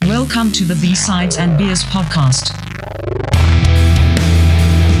Welcome to the B-Sides and Beers podcast.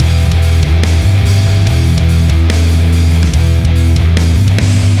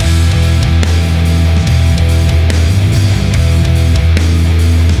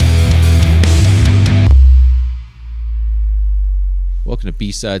 Welcome to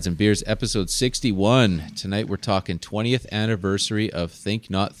B-Sides and Beers, episode 61. Tonight we're talking 20th anniversary of Think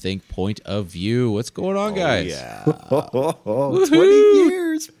Not Think Point of View. What's going on, guys? Yeah. 20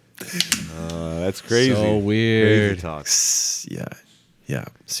 years. That's crazy. So weird. Crazy talk. Yeah,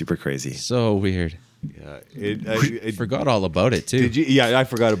 super crazy. So weird. Yeah. I forgot all about it, too. Did you? Yeah, I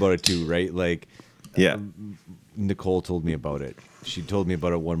forgot about it too, right? Like, Yeah. Nicole told me about it. She told me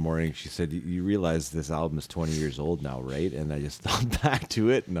about it one morning. She said, "You realize this album is 20 years old now, right?" And I just thought back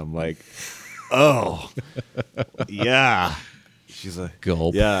to it, and I'm like, "Oh, yeah." She's like,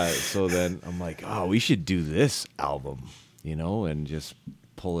 Gulp. "Yeah." So then I'm like, "Oh, we should do this album, and just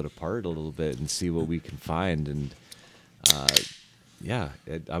pull it apart a little bit and see what we can find." And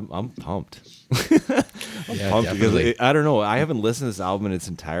I'm pumped. Yeah, Pumped because definitely. I don't know. I haven't listened to this album in its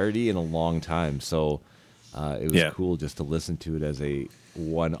entirety in a long time, so it was cool just to listen to it as a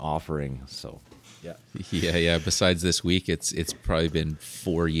one offering. So, yeah. Yeah. Besides this week, it's probably been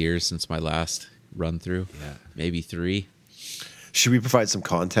 4 years since my last run through. Yeah. Maybe 3. Should we provide some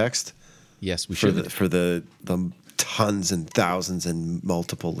context Yes, we for should. for the tons and thousands and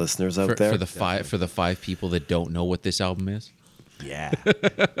multiple listeners out For there? the five people that don't know what this album is. Yeah.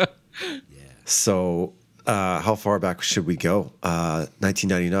 So, how far back should we go?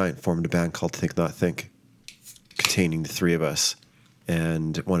 1999, formed a band called Think Not Think, containing the three of us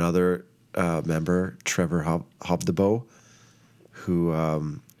and one other member, Trevor Hobdebo, who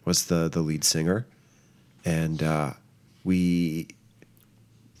was the lead singer. And we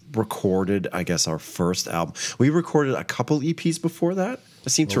recorded, I guess, our first album. We recorded a couple EPs before that. I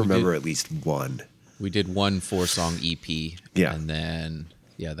seem to Well, we remember did. at least one. We did one 4-song EP. Yeah. And then,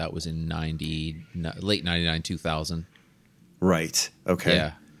 that was in late 99, 2000. Right. Okay.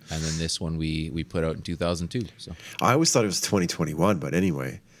 Yeah. And then this one we put out in 2002. So I always thought it was 2021, but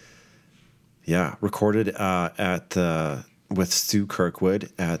anyway. Yeah, recorded with Stu Kirkwood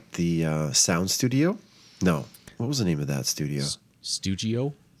at the Sound Studio. No, what was the name of that studio?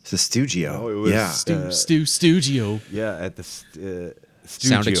 Studio? It's the Studio. Oh, it was, yeah, Studio. Yeah, at the studio.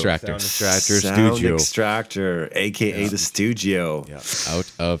 Sound Extractor. Sound Studio. Extractor, aka the Studio. Yeah.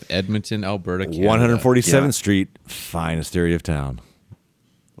 Out of Edmonton, Alberta, Canada. 147th Yeah. Street, finest area of town.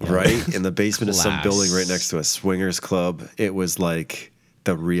 Right in the basement of some Class. building right next to a swingers club. It was like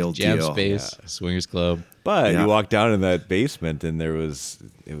the real Jam deal. Space, Swingers Club. But Yeah. you walk down in that basement, and it was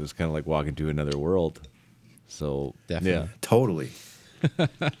kind of like walking to another world. So Definitely. Totally.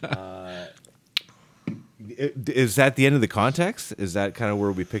 Is that the end of the context? Is that kind of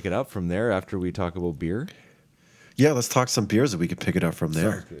where we pick it up from there after we talk about beer? Yeah, let's talk some beers that we could pick it up from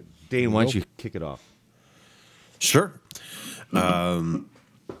there. Dane, why don't you kick it off? Sure.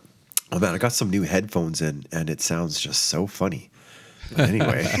 Oh man, I got some new headphones in, and it sounds just so funny. But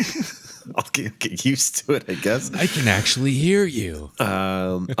anyway, I'll get used to it, I guess. I can actually hear you.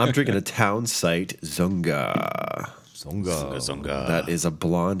 I'm drinking a Town Site Zunga. Zonga. That is a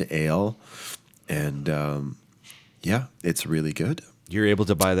blonde ale, and it's really good. You're able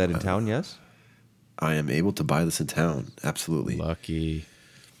to buy that in town, yes? I am able to buy this in town. Absolutely. Lucky.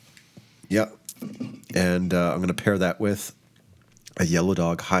 Yeah. And I'm going to pair that with a Yellow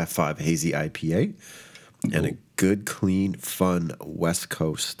Dog High Five Hazy IPA and a good, clean, fun West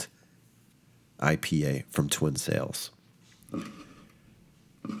Coast IPA from Twin Sails.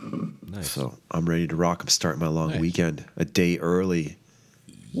 Nice. So I'm ready to rock. I'm starting my long Nice. weekend a day early.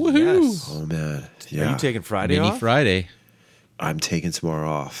 Woohoo! Yes. Oh, man. Yeah. Are you taking Friday Mini off? Friday. I'm taking tomorrow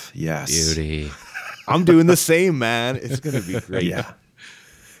off. Yes. Beauty. I'm doing the same, man. It's going to be great. Yeah.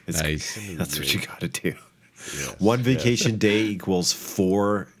 Nice. That's what you got to do. One vacation day equals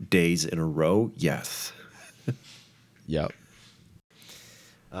 4 days in a row. Yes. Yep.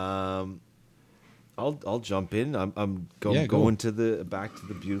 I'll jump in. I'm Yeah, go. going to back to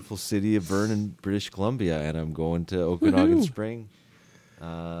the beautiful city of Vernon, British Columbia, and I'm going to Okanagan Woohoo. Spring.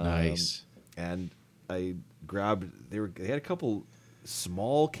 Nice. And I grabbed. They had a couple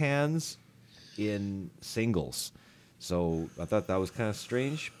small cans in singles, so I thought that was kind of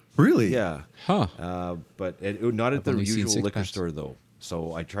strange. Really? Yeah. Huh. But not at the only seen usual six liquor packs. store though.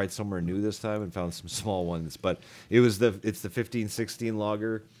 So I tried somewhere new this time and found some small ones. But it's the 1516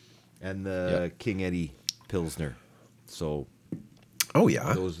 lager and the Yep. King Eddie Pilsner. So Oh,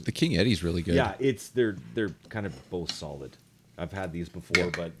 yeah. those, The King Eddie's really good. yeah, they're kind of both solid. I've had these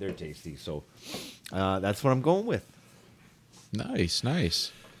before, but they're tasty. So that's what I'm going with. Nice,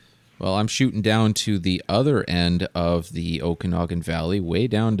 nice. Well, I'm shooting down to the other end of the Okanagan Valley, way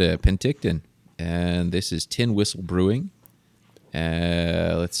down to Penticton. And this is Tin Whistle Brewing.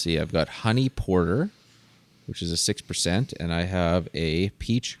 Let's see, I've got Honey Porter, which is a 6%, and I have a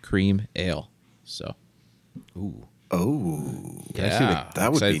Peach Cream Ale. So, Oh, yeah, that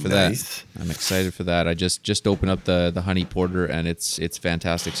I'm would excited be for nice. that. I'm excited for that. I just opened up the Honey Porter, and it's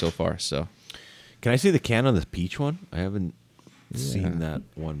fantastic so far. So, Can I see the can on the peach one? I haven't seen that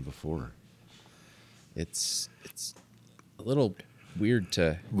one before. it's a little weird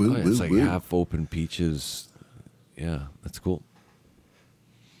to... Woo, It's woo, like woo. half open peaches. Yeah, that's cool.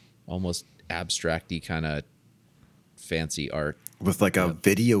 almost abstracty kind of fancy art. With like a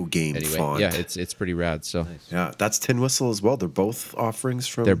video game Anyway, font. yeah, it's pretty rad. So Yeah, that's Tin Whistle as well. They're both offerings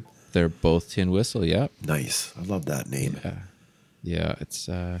from. they're both Tin Whistle. Yeah, Nice. I love that name. yeah, it's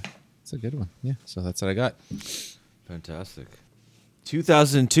a good one. Yeah, so that's what I got. Fantastic.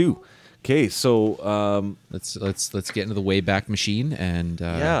 2002. Okay, so Let's get into the Wayback Machine and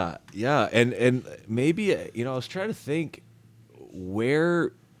yeah, and maybe I was trying to think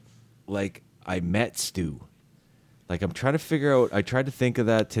where, like, I met Stu. Like, I'm trying to figure out. I tried to think of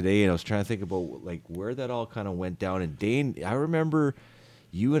that today, and I was trying to think about like where that all kind of went down. And Dane, I remember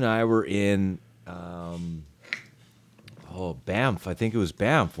you and I were in Banff. I think it was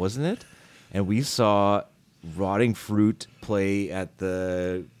Banff, wasn't it? And we saw Rotting Fruit play at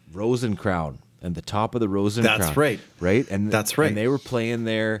the Rosencrown and the top of the Rosencrown. That's right. Right? And That's right. And they were playing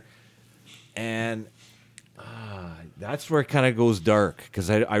there, and that's where it kind of goes dark, because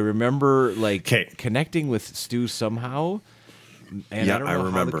I remember like 'Kay. connecting with Stu somehow, and Yeah, I don't I know how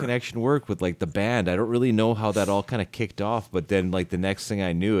remember. the connection worked with like the band. I don't really know how that all kind of kicked off, but then like the next thing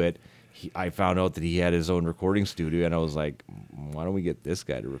I knew I found out that he had his own recording studio, and I was like, why don't we get this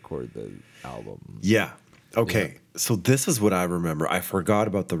guy to record the album? Yeah. Okay. So this is what I remember. I forgot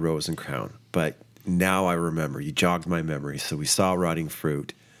about the Rose and Crown, but now I remember. You jogged my memory. So we saw Rotting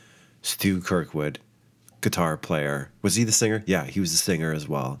Fruit, Stu Kirkwood, guitar player. Was he the singer? Yeah, he was the singer as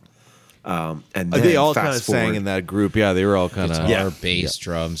well. And then They all kind of fast sang forward- in that group. Yeah, they were all kind guitar, of. Yeah. bass,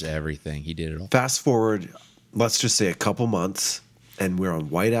 drums, everything. He did it all. Fast forward, let's just say a couple months, and we're on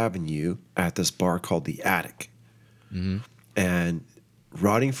White Avenue at this bar called The Attic. And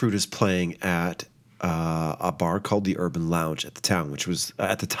Rotting Fruit is playing at a bar called the Urban Lounge at the town, which was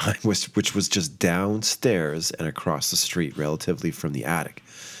at the time which was just downstairs and across the street, relatively from the Attic.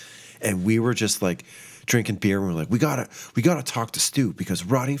 And we were just like drinking beer, and we're like, we gotta talk to Stu, because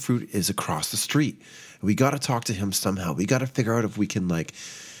Rotting Fruit is across the street. We gotta talk to him somehow. We gotta figure out if we can, like,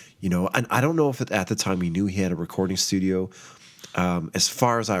 and I don't know if at the time we knew he had a recording studio. As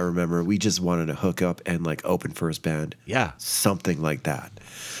far as I remember, we just wanted to hook up and like open for his band. Yeah. Something like that.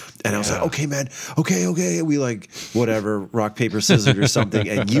 And I was like, okay, man, okay. We like, whatever, rock, paper, scissors or something.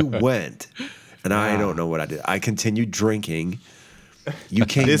 And you went. And I don't know what I did. I continued drinking. You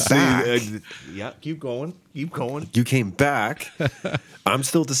came back. Yeah, keep going. You came back. I'm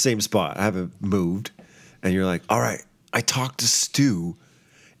still at the same spot. I haven't moved. And you're like, all right, I talked to Stu,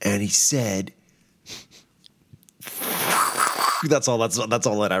 and he said, that's all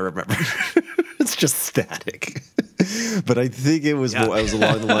that I remember. It's just static. But I think it was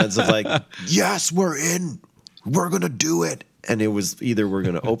along the lines of like, yes, we're in. We're going to do it. And it was either we're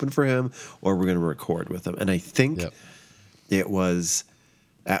going to open for him or we're going to record with him. And I think it was,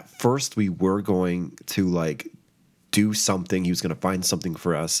 at first we were going to like do something. He was going to find something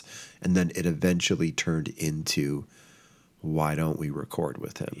for us. And then it eventually turned into, why don't we record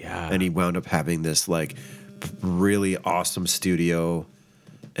with him? Yeah. And he wound up having this like really awesome studio.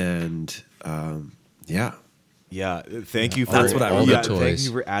 And yeah. Yeah, thank you for That's what I remember. Thank Toys.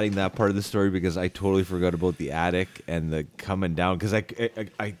 you for adding that part of the story, because I totally forgot about the Attic and the coming down, because I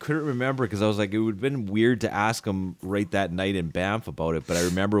couldn't remember, because I was like, it would have been weird to ask them right that night in Banff about it. But I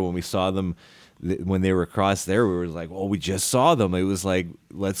remember when we saw them when they were across there, we were like, oh, we just saw them. It was like,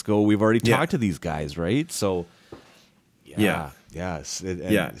 let's go. We've already talked to these guys, right? So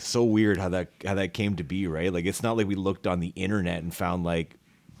it's so weird how that came to be, right? Like, it's not like we looked on the internet and found like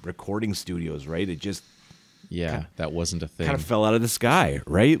recording studios, right? It just that wasn't a thing. kind of fell out of the sky,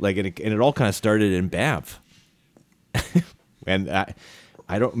 right? Like, and it all kind of started in Banff. And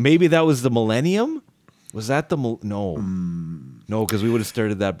I don't. Maybe that was the Millennium. Was that the no? No, because we would have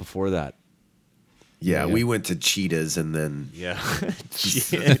started that before that. Yeah, we went to Cheetahs and then Yeah.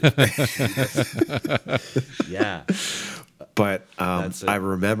 Yeah. But That's it. I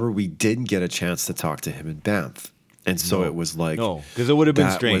remember we didn't get a chance to talk to him in Banff. And so it was like, No, because it would have been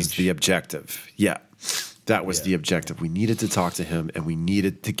that strange. was the objective. Yeah, that was the objective. We needed to talk to him, and we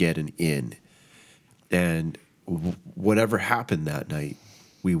needed to get an in. And whatever happened that night,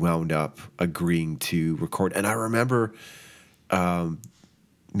 we wound up agreeing to record. And I remember,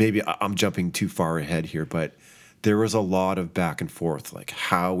 maybe I'm jumping too far ahead here, but there was a lot of back and forth, like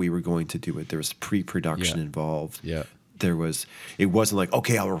how we were going to do it. There was pre-production Yeah. involved. Yeah. It wasn't like,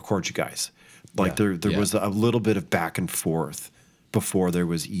 okay, I'll record you guys. Like there Yeah. was a little bit of back and forth before there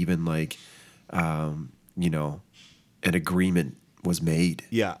was even like, you know, an agreement was made.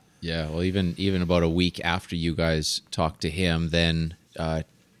 Yeah. Yeah, well, even about a week after you guys talked to him, then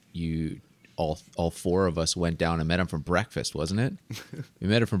you all four of us went down and met him for breakfast, wasn't it? We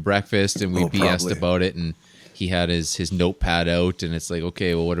met him for breakfast, and we Oh, BS'd probably. about it, and he had his notepad out, and it's like,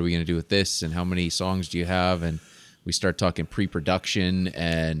 okay, well, what are we gonna do with this, and how many songs do you have? And we start talking pre-production,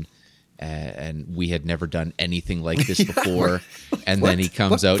 and we had never done anything like this before. And then he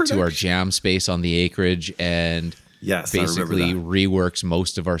comes out to our jam space on the acreage and Yes, I remember basically that. reworks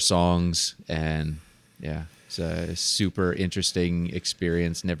most of our songs. And yeah, it's a super interesting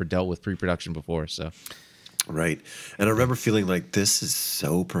experience. Never dealt with pre-production before, so Right. And I remember feeling like this is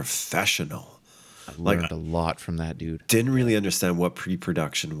so professional. learned a lot from that dude. Didn't really understand what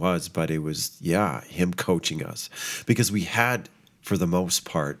pre-production was, but it was, him coaching us. Because we had, for the most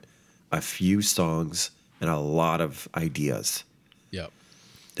part, a few songs and a lot of ideas. Yep.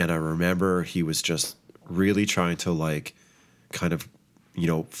 And I remember he was just really trying to like kind of, you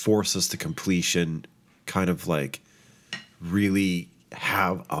know, force us to completion, kind of like really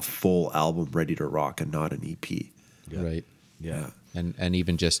have a full album ready to rock and not an EP. Right. Yeah. And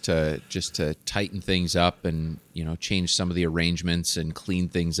even just to tighten things up and, you know, change some of the arrangements and clean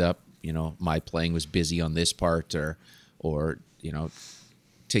things up. You know, my playing was busy on this part, or you know,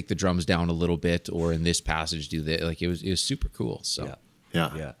 take the drums down a little bit, or in this passage do that. Like it was super cool. So Yeah.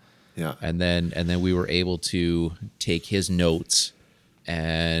 Yeah. Yeah. Yeah. and then we were able to take his notes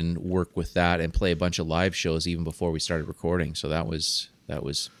and work with that and play a bunch of live shows even before we started recording. So that was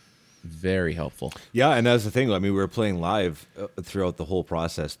very helpful. Yeah, and that's the thing. I mean, we were playing live throughout the whole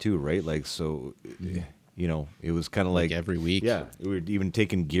process too, right? Like, so, you know, it was kind of like every week. Yeah, we were even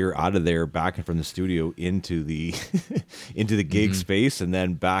taking gear out of there, back and from the studio into the into the gig space, and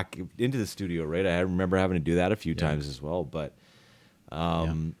then back into the studio. Right? I remember having to do that a few times as well. But,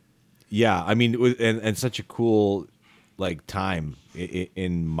 yeah, I mean, it was, and such a cool like time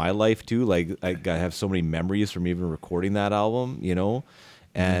in my life too. Like, I have so many memories from even recording that album, you know,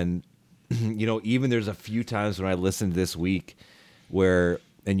 and you know, even there's a few times when I listened this week where,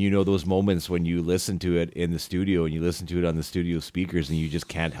 and you know, those moments when you listen to it in the studio and you listen to it on the studio speakers and you just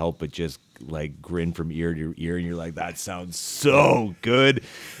can't help but just like grin from ear to ear, and you're like, that sounds so good.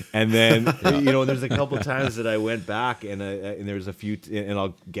 And then you know, there's a couple of times that I went back and there's a few, and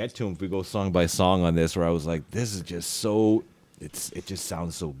I'll get to them if we go song by song on this, where I was like, this is just so, it just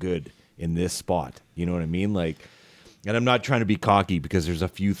sounds so good in this spot. You know what I mean? Like, and I'm not trying to be cocky, because there's a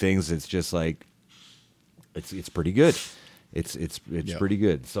few things that's just like, it's pretty good. It's Yep. pretty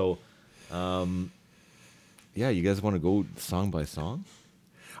good. So, yeah, you guys want to go song by song?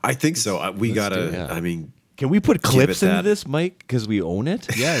 I think so. We Let's gotta. do it. I mean, Can we put clips it into that. this, Mike? Because we own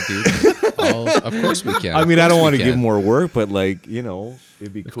it. Yeah, dude. Of course we can. I mean, Of I don't course want we to give can. more work, but like, you know,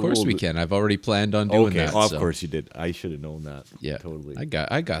 it'd be Of cool. course we can. I've already planned on doing Okay, that. of so, course you did. I should have known that. Yeah, totally. I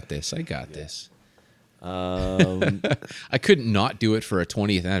got this. I got this. Um, I couldn't not do it for a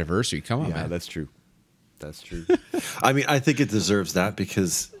 20th anniversary. Come on, yeah, man. that's true. That's true. I mean, I think it deserves that,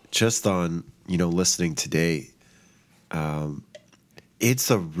 because just on, you know, listening today, it's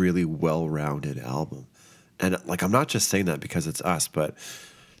a really well-rounded album. And like, I'm not just saying that because it's us, but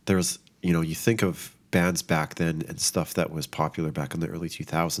there's, you know, you think of bands back then and stuff that was popular back in the early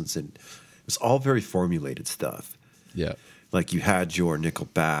 2000s, and it was all very formulated stuff. Yeah. Like, you had your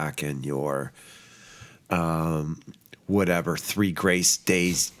Nickelback and your whatever, Three Days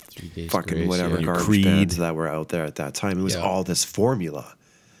Days fucking Grace, whatever yeah. garbage Creed. bands that were out there at that time. It was Yeah. all this formula,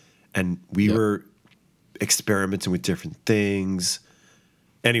 and we Yep. were experimenting with different things.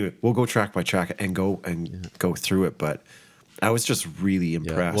 Anyway, we'll go track by track and go through it. But I was just really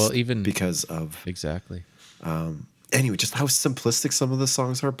impressed. Well, even- because of Exactly. anyway, just how simplistic some of the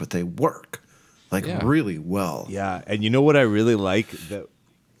songs are, but they work like Yeah. really well. Yeah, and you know what I really like that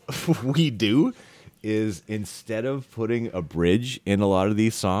we do is, instead of putting a bridge in a lot of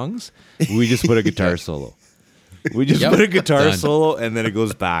these songs, we just put a guitar solo. We just Yep, put a guitar done. solo, and then it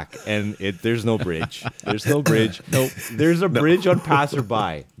goes back, and there's no bridge. There's no bridge. Nope. There's a bridge on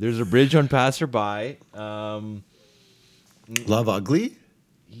Passerby. There's a bridge on Passerby. Love Ugly.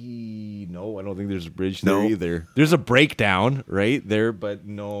 No, I don't think there's a bridge No? there either. There's a breakdown right there, but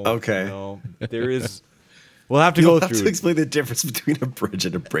no. Okay. No, there is. We'll have to You'll go have through. to explain the difference between a bridge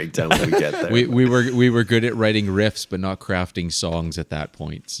and a breakdown when we get there. we were good at writing riffs, but not crafting songs at that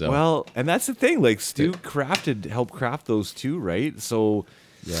point. So Well, and that's the thing. Like Stu helped craft those too, right? So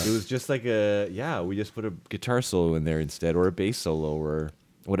it was just like we just put a guitar solo in there instead, or a bass solo, or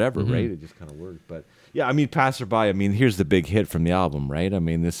whatever, right? It just kind of worked. But yeah, I mean, Passerby. I mean, here's the big hit from the album, right? I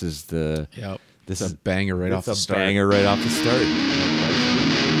mean, this is the this is a banger right off the start. Banger right off the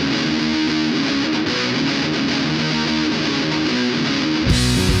start.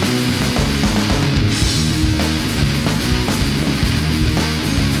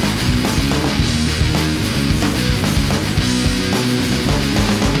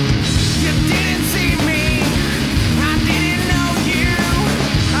 You didn't see me, I didn't know you.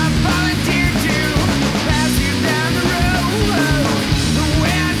 I volunteered to pass you down the road. The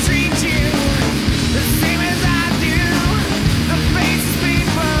way I treat you, the same as I do. The faces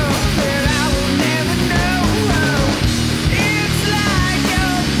people that I will never know. It's like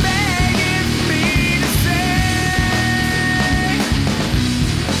you're begging me to say,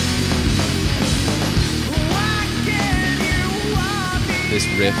 why can't you want me? This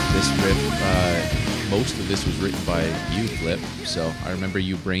riff, most of this was written by you, Flip. So I remember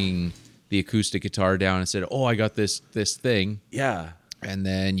you bringing the acoustic guitar down and said, "Oh, I got this thing," Yeah. and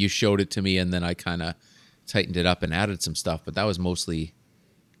then you showed it to me, and then I kind of tightened it up and added some stuff. But that was mostly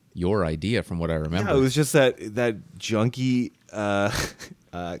your idea, from what I remember. Yeah, it was just that junky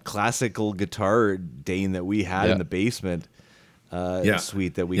classical guitar Dane that we had Yeah. in the basement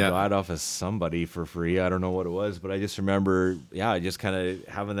suite that we Yeah. got off of somebody for free. I don't know what it was, but I just remember, just kind of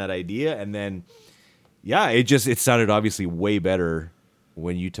having that idea, and then it sounded obviously way better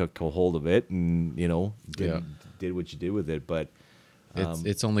when you took hold of it and did what you did with it. But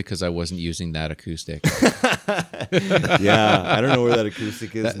It's only because I wasn't using that acoustic. yeah, I don't know where that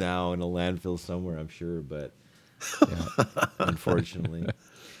acoustic is now, in a landfill somewhere, I'm sure, but unfortunately.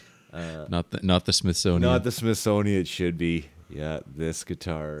 not the Smithsonian. Not the Smithsonian, it should be. Yeah, this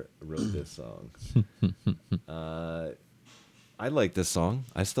guitar wrote this song. I like this song.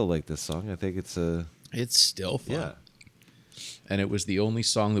 I still like this song. I think it's It's still fun. yeah. And it was the only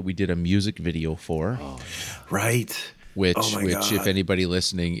song that we did a music video for. Right. Which, Oh my if God. anybody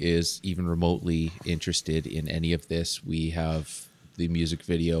listening is even remotely interested in any of this, we have the music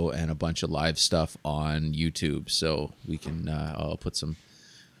video and a bunch of live stuff on YouTube. So we can, I'll put some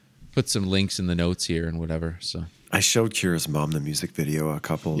links in the notes here and whatever. So I showed Kira's mom the music video a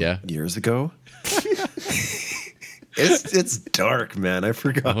couple years ago. It's dark, man. I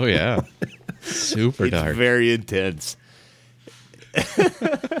forgot. oh yeah, super It's dark. very intense.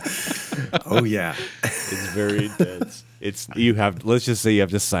 Oh yeah. It's very intense. Let's just say you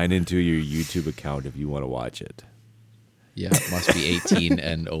have to sign into your YouTube account if you want to watch it. Yeah, it must be 18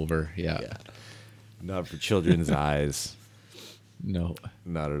 and over. Yeah. Not for children's eyes. No.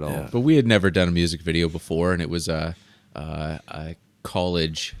 Not at all. Yeah. But we had never done a music video before, and it was a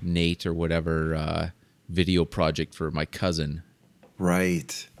college Nate or whatever video project for my cousin.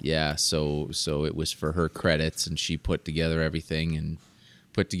 Right. Yeah, so it was for her credits, and she put together everything and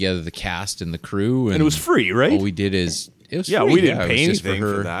put together the cast and the crew, And it was free, right? All we did is it was Yeah, free. we didn't it pay was just anything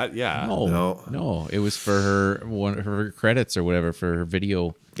for that. Yeah. No, it was for her credits or whatever for her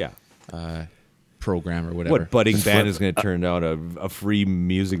video Yeah. program or whatever. What budding band is going to turn out a free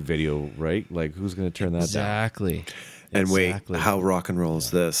music video, right? Like, who's going to turn that down? Exactly. And Exactly. wait, how rock and roll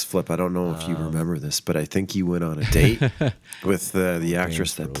is this? Flip, I don't know if you remember this, but I think you went on a date with the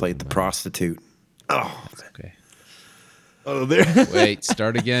actress that played the prostitute. Oh, Okay. Oh, there. Wait,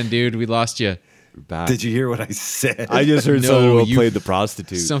 start again, dude. We lost you. Back. did you hear what I said? I just heard No, someone you- played the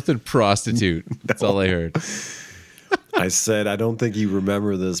prostitute. Something prostitute. That's all I heard. I said, I don't think you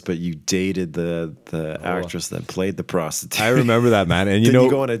remember this, but you dated the actress that played the prostitute. I remember that, man. And you Did know, you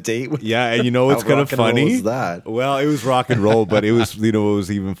go on a date with? yeah, and you know what's How kind of rock and roll funny? is that? Well, it was rock and roll, but it was, what was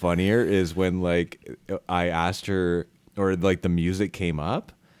even funnier is when like I asked her, or like the music came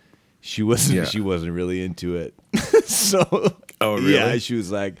up, she wasn't really into it. So, Oh, really? Yeah, she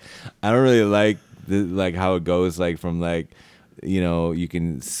was like, I don't really like how it goes, like from like, you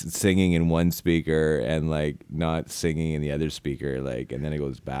can singing in one speaker and like not singing in the other speaker, like, and then it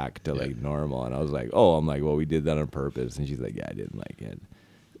goes back to like normal. And I was like, oh, I'm like, well, we did that on purpose. And she's like, yeah, I didn't like it.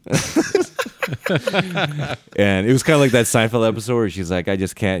 And it was kind of like that Seinfeld episode where she's like, I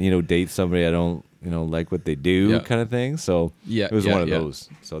just can't, date somebody I don't, like what they do, Yeah. kind of thing. So Yeah, it was yeah, one of yeah. those.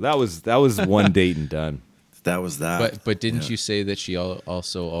 So that was one date and done. That was that. But didn't you say that she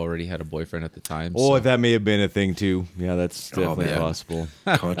also already had a boyfriend at the time? Oh, so- that may have been a thing too. Yeah, that's definitely man. possible.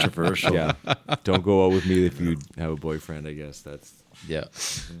 Controversial. Yeah, don't go out with me if you have a boyfriend. I guess that's yeah.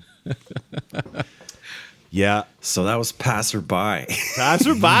 Yeah. So that was Passerby.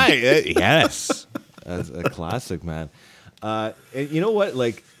 Passerby. Yes. That's a classic, man. And you know what?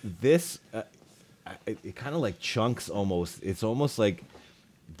 Like this, it kind of like chunks almost. It's almost like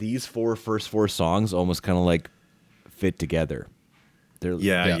these first four songs almost kind of like fit together. They're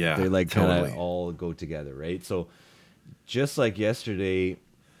Yeah, They like kind totally. of all go together, right? So just like yesterday.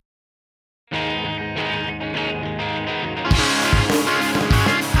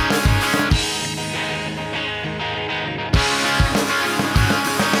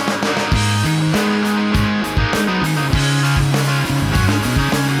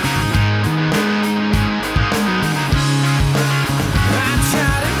 I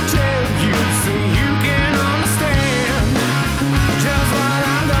try to tell you so you can understand just what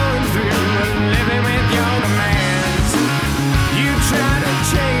I'm going through and living with your demands. You try to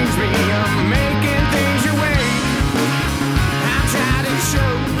change me, I'm making things your way. I try to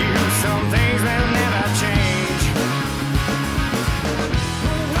show you some things will never change.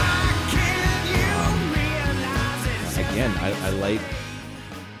 Why can't you realize it's Again, I like.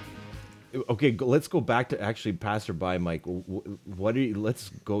 Okay, let's go back to actually Passerby, Mike. What are you? Let's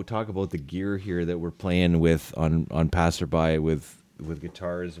go talk about the gear here that we're playing with on Passerby with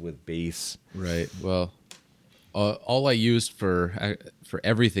guitars, with bass. Right. Well, all I used for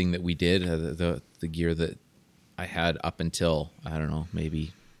everything that we did, the gear that I had up until, I don't know,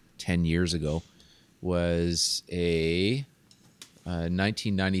 maybe 10 years ago, was a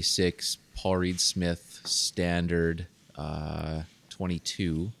 1996 Paul Reed Smith standard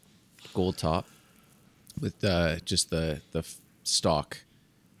 22 gold top with just the stock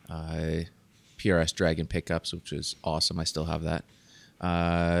PRS Dragon pickups, which is awesome. I still have that.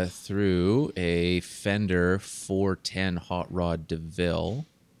 Through a Fender 410 Hot Rod DeVille,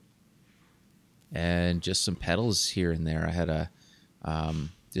 and just some pedals here and there. I had a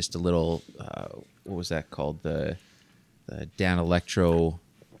just a little what was that called? The Dan Electro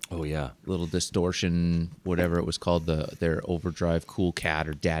Oh yeah, little distortion, whatever it was called, their overdrive Cool Cat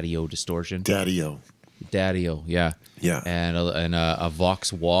or Daddy-O distortion. Daddy-O. Daddy-O, yeah. Yeah. And a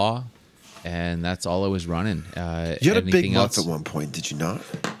Vox Wah, and that's all I was running. You had a big anything muff else- at one point, did you not?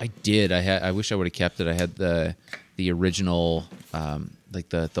 I did. I wish I would have kept it. I had the original, like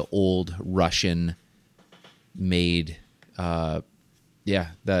the old Russian made, that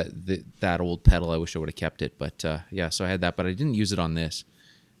old pedal. I wish I would have kept it, but yeah. So I had that, but I didn't use it on this.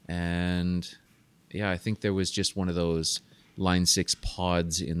 And yeah, I think there was just one of those Line 6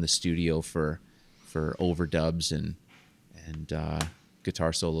 pods in the studio for overdubs and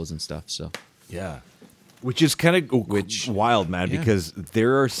guitar solos and stuff. So yeah. Which is kind of wild, man, yeah. because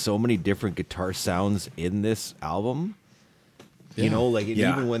there are so many different guitar sounds in this album. You know, like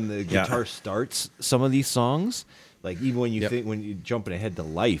Yeah. even when the Yeah. guitar starts some of these songs, like even when you Yep. think when you're jumping ahead to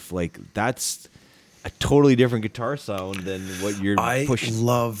Life, like that's a totally different guitar sound than what you're I pushing.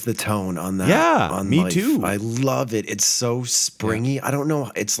 love the tone on that. Yeah, on me Life. too. I love it. It's so springy. I don't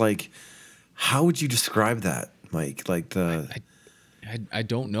know. It's like, how would you describe that, Mike? Like the I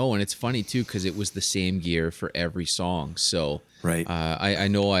don't know, and it's funny too because it was the same gear for every song. So Right. I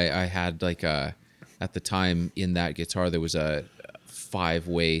know I had like at the time in that guitar there was a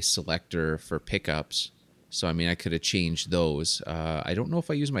 5-way selector for pickups. So I mean I could have changed those. I don't know if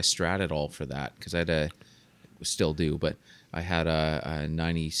I use my Strat at all for that because I had still do, but I had a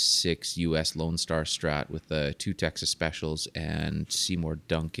 96 US Lone Star Strat with the 2 Texas Specials and Seymour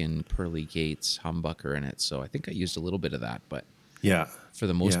Duncan Pearly Gates humbucker in it. So I think I used a little bit of that, but yeah. for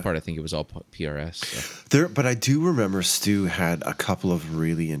the most Yeah. part, I think it was all PRS. So. There, but I do remember Stu had a couple of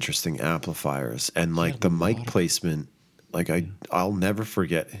really interesting amplifiers, and like the mic placement. Like I'll never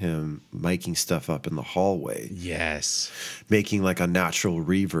forget him miking stuff up in the hallway, Yes. making like a natural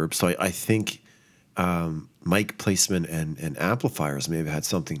reverb. So I think mic placement and amplifiers may have had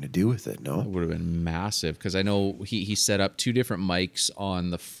something to do with it. It No, would have been massive because I know he set up 2 different mics on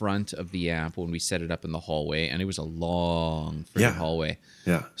the front of the amp when we set it up in the hallway, and it was a long freaking Yeah. hallway.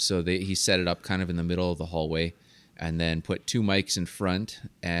 yeah, So he set it up kind of in the middle of the hallway and then put 2 mics in front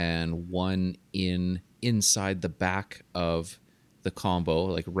and one inside the back of the combo,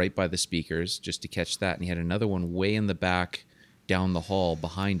 like right by the speakers, just to catch that. And he had another one way in the back down the hall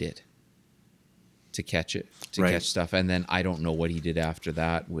behind it to catch it, to Right. catch stuff. And then I don't know what he did after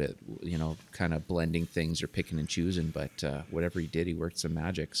that with, kind of blending things or picking and choosing, but whatever he did, he worked some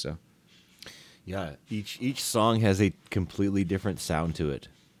magic. So Yeah, each song has a completely different sound to it,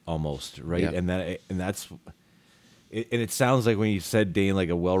 almost, right? Yep. And that's and it sounds like when you said Dane, like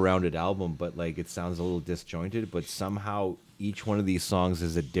a well-rounded album, but like it sounds a little disjointed. But somehow each one of these songs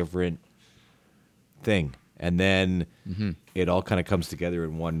is a different thing, and then it all kind of comes together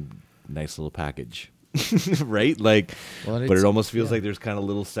in one nice little package. right? Like, Well, but it's- it almost feels like there's kind of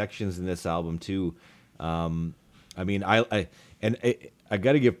little sections in this album too. I mean, I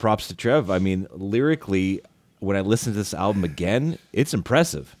got to give props to Trev. I mean, lyrically, when I listen to this album again, it's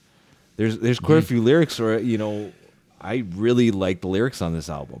impressive. There's quite a few lyrics where, you know, I really like the lyrics on this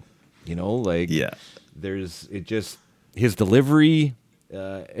album. You know, like Yeah. there's it just his delivery,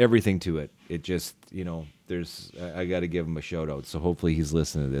 everything to it. It just, you know, I got to give him a shout out. So hopefully he's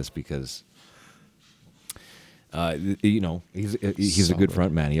listening to this because, you know, he's a good Solid.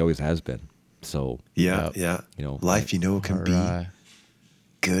 front man. He always has been. So Yeah, Yep. yeah. You know, life, you know, it can Our, be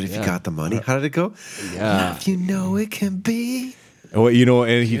good if you yeah. got the money. How did it go? Yeah. Life, you know, it can be. oh, you know,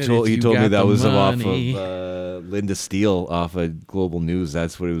 and he Good told if you me got that the was money. off of Linda Steele off of Global News.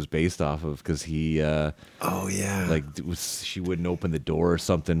 That's what it was based off of because he Oh yeah. like she wouldn't open the door or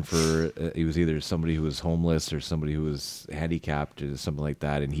something for it was either somebody who was homeless or somebody who was handicapped or something like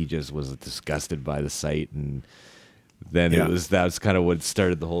that, and he just was disgusted by the sight. And then Yeah. that's kind of what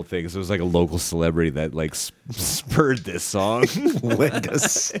started the whole thing. So it was like a local celebrity that like spurred this song. Linda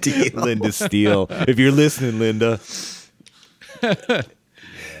Steele. Linda Steele, if you're listening, Linda.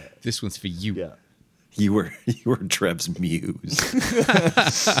 This one's for you. Yeah, You were Trev's muse.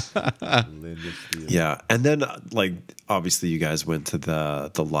 Linda Steele. Yeah, and then like obviously you guys went to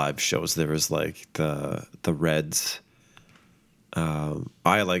the live shows. There was like the Reds.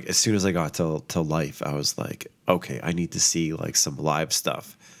 I like as soon as I got to Life, I was like, okay, I need to see like some live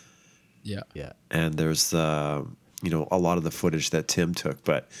stuff. Yeah. Yeah. And there's you know, a lot of the footage that Tim took,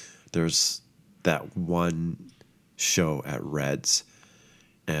 but there's that one show at Reds,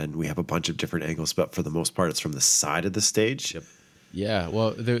 and we have a bunch of different angles, but for the most part, it's from the side of the stage. Yep. Yeah,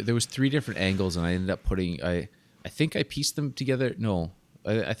 well, there was 3 different angles, and I ended up putting. I think I pieced them together. No,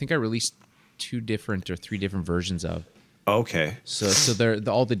 I think I released 2 different or 3 different versions of. Okay. So they're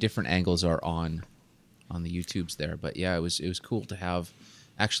all the different angles are on the YouTubes there. But yeah, it was cool to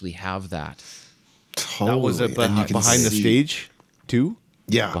actually have that. Totally. That was And you can behind the see- stage too.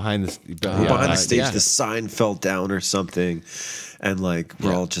 Yeah. Behind the We're behind the stage, yeah. the sign fell down or something, and like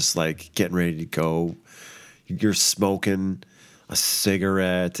we're Yeah. all just like getting ready to go. You're smoking a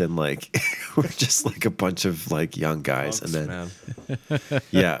cigarette, and like we're just like a bunch of like young guys, and then man.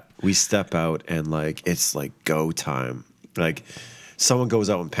 yeah, we step out and like it's like go time. Like someone goes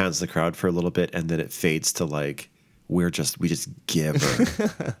out and pans the crowd for a little bit, and then it fades to like we just give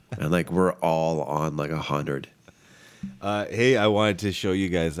her, and like we're all on like 100. Hey, I wanted to show you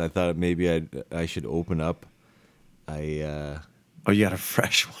guys. I thought maybe I should open up. I Oh, you got a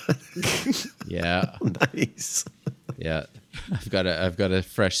fresh one. Yeah, Nice. yeah. I've got a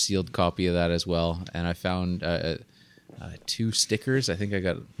fresh sealed copy of that as well, and I found 2 stickers. I think I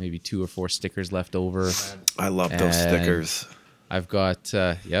got maybe 2 or 4 stickers left over. I love those And- stickers. I've got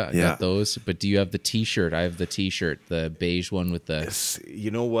I Yeah. got those. But do you have the T-shirt? I have the T-shirt, the beige one with the. you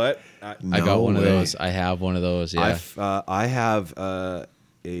know what? I got No one of way. those. I have one of those. Yeah. I have a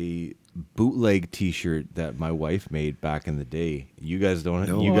bootleg T-shirt that my wife made back in the day. You guys don't.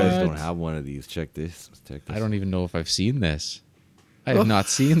 No. You guys What? don't have one of these. Check this. Check this. I don't even know if I've seen this. I have not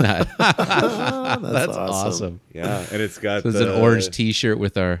seen that. That's awesome. Yeah, and it's got. So it's an orange T-shirt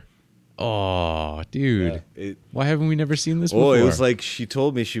with our. Oh, dude! Why haven't we never seen this before? Oh, it was like she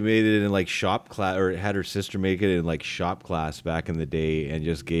told me she made it in like shop class, or had her sister make it in like shop class back in the day, and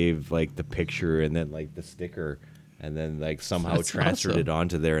just gave like the picture and then like the sticker, and then like somehow That's transferred awesome. it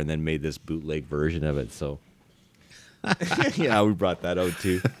onto there, and then made this bootleg version of it. So yeah, we brought that out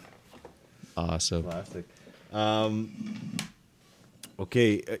too. awesome. Classic.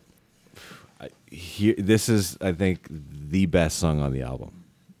 Okay, here this is I think the best song on the album.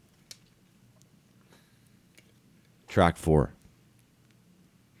 Track 4.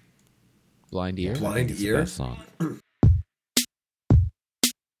 Blind ear. Blind It's the ear. best song.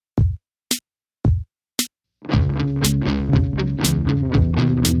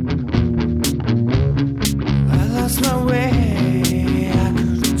 I lost my way, I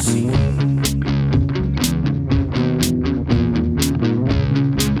couldn't see.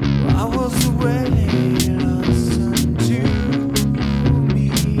 I was away, listen to me.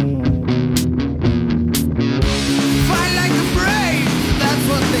 Fight like the brave, that's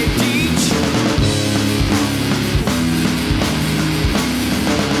what they teach.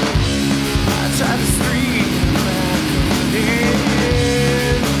 I try to scream, I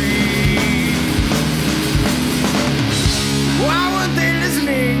couldn't breathe. Why weren't they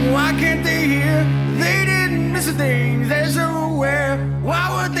listening? Why can't they hear? They didn't miss a thing, they're so aware. Why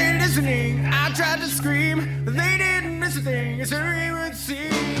weren't they listening? I tried to scream, they didn't miss a thing, so they would see.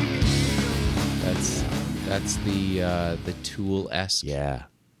 That's the Tool-esque Yeah.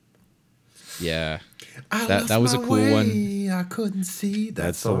 Yeah. I That lost was a my cool one. way, I couldn't see.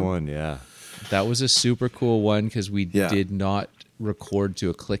 That's the song. one. Yeah. That was a super cool one because we Yeah. did not record to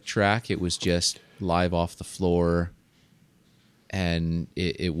a click track. It was just live off the floor. And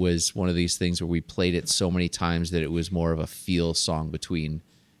it was one of these things where we played it so many times that it was more of a feel song between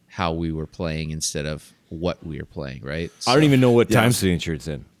how we were playing instead of what we were playing, right? I don't So- even know what Yeah. time signature it's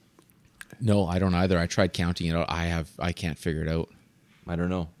in. No, I don't either. I tried counting it out. I can't figure it out. I don't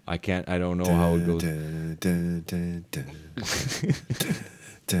know. I don't know how it goes. Dun, dun, dun, dun,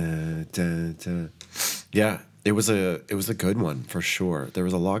 dun, dun, dun. Yeah, it was a good one for sure. There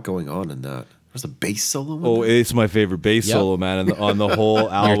was a lot going on in that. There was a bass solo. In Oh, that? it's my favorite bass Yep. solo, man, on the whole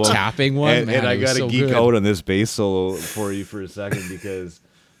album. tapping one? and, Man, and I it was gotta so geek good. out on this bass solo for you for a second because,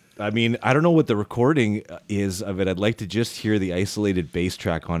 I mean, I don't know what the recording is of it. I'd like to just hear the isolated bass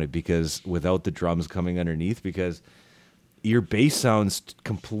track on it because without the drums coming underneath, because your bass sounds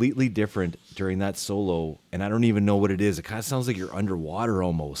completely different during that solo, and I don't even know what it is. It kind of sounds like you're underwater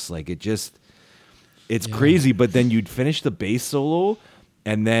almost. Like it's crazy. But then you'd finish the bass solo,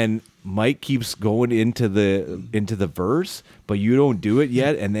 and then Mike keeps going into the verse, but you don't do it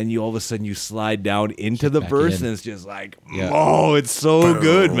yet, and then you all of a sudden you slide down into the back verse, in. and it's just like, Yeah. oh, it's so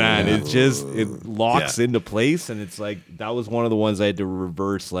good, man. It locks Yeah. into place, and it's like that was one of the ones I had to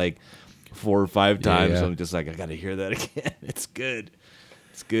reverse like 4 or 5 times. yeah. I'm just like, I gotta hear that again. It's good.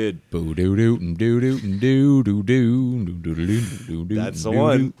 It's good. Boo doo doo and doo doo and doo doo doo doo doo doo doo doo. That's the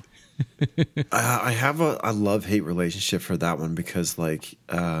one. I have a love-hate relationship for that one because like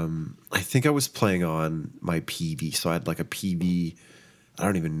I think I was playing on my PV, so I had like a PV. I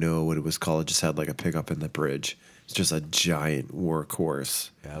don't even know what it was called. It just had like a pickup in the bridge. It's just a giant workhorse,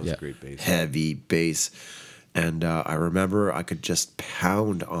 Yeah, that was Yeah. a great bass. heavy bass. And I remember I could just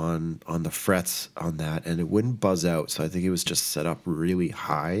pound on the frets on that, and it wouldn't buzz out. So I think it was just set up really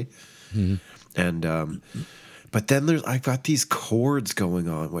high. And but then I've got these chords going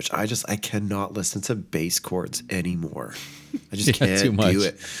on, which I cannot listen to bass chords anymore. I just Yeah, too can't much. do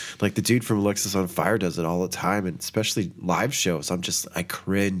it. Like the dude from Alexis on Fire does it all the time, and especially live shows. I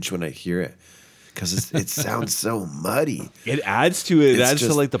cringe when I hear it because it sounds so muddy. It adds to it. It It's adds to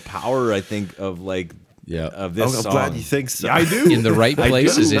just- like the power, I think, of like Yeah. of Oh, this I'm song. glad you think so. Yeah, I do. In the right I do,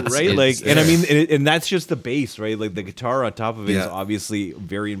 places, it's right? it's Like, and I there. mean, and that's just the bass, right? Like the guitar on top of it is Yeah. obviously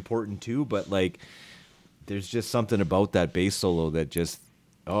very important too, but like, there's just something about that bass solo that just,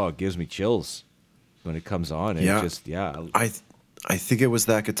 it gives me chills when it comes on. It Yeah. just, I think it was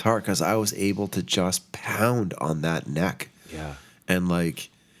that guitar because I was able to just pound on that neck. Yeah. And like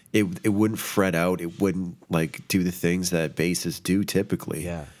it wouldn't fret out. It wouldn't like do the things that basses do typically.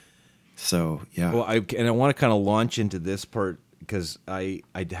 yeah. So yeah. Well, I want to kind of launch into this part because I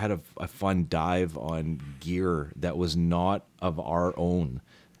had a fun dive on gear that was not of our own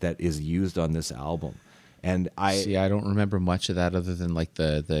that is used on this album, and See, I don't remember much of that other than like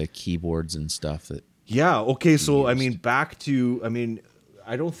the keyboards and stuff that yeah, okay, so I mean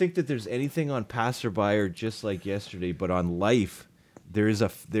I don't think that there's anything on Passerby or Just Like Yesterday, but on Life there's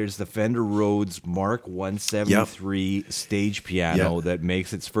the Fender Rhodes Mark 173 stage piano Yep. that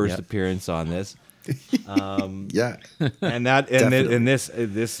makes its first Yep. appearance on this. yeah. And Definitely.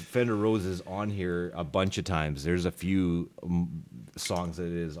 this Fender Rhodes is on here a bunch of times. There's a few songs that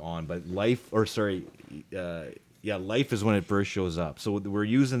it is on, but Life is when it first shows up. So we're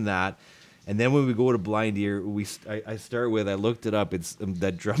using that, and then when we go to Blind Ear, I start with, I looked it up. It's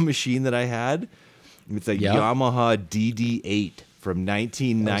that drum machine that I had. It's a Yeah. Yamaha DD8 from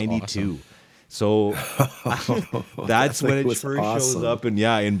 1992. So that's when thing it was first shows awesome. up, and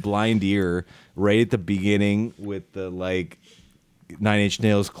in Blind Ear, right at the beginning with the like 9 Inch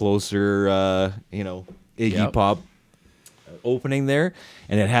Nails Closer, Iggy Yep. Pop opening there,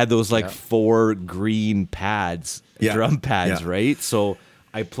 and it had those like 4 green pads, Yeah. drum pads, Yeah. right? So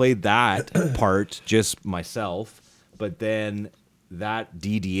I played that part just myself, but then that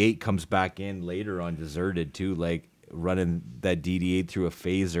DD8 comes back in later on Deserted too, like running that DD8 through a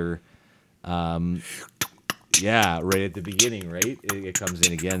phaser. Right at the beginning, right? It comes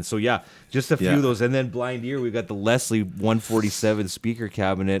in again. So just a few Yeah. of those. And then Blind Ear, we've got the Leslie 147 speaker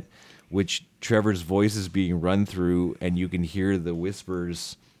cabinet, which Trevor's voice is being run through, and you can hear the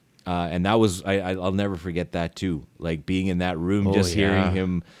whispers. And that was, I'll never forget that too. Like being in that room, just hearing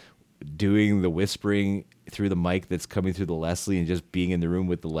him doing the whispering through the mic that's coming through the Leslie, and just being in the room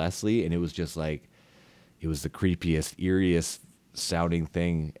with the Leslie. And it was just like, it was the creepiest, eeriest sounding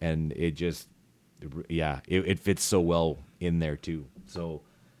thing. And it just, it fits so well in there too. So,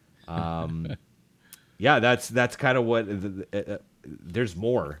 that's kind of what, there's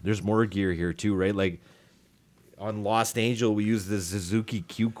more gear here too, right? Like, on Lost Angel, we used the Suzuki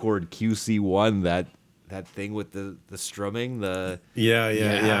Q Chord QC1, that thing with the strumming, the Yeah.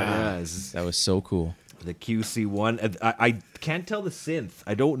 it's That was so cool. the QC1. And I can't tell the synth.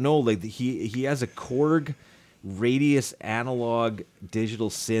 I don't know. Like he has a Korg Radius analog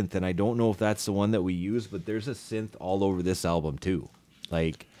digital synth, and I don't know if that's the one that we use, but there's a synth all over this album too.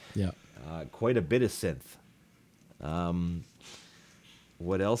 Like Yeah. quite a bit of synth.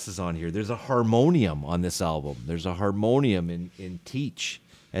 What else is on here? There's a harmonium on this album. There's a harmonium in Teach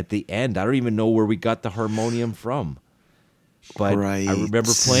at the end. I don't even know where we got the harmonium from. But Right. I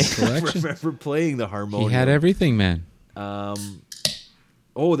remember playing Collection. the harmonium. He had everything, man.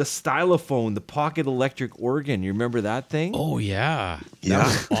 Oh, the stylophone, the pocket electric organ. You remember that thing? Oh yeah. Yeah. That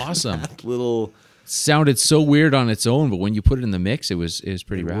was awesome. Little Sounded so weird on its own, but when you put it in the mix, it was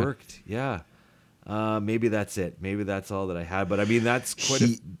pretty it rad. worked. Yeah. Maybe that's it. Maybe that's all that I had. But I mean, that's quite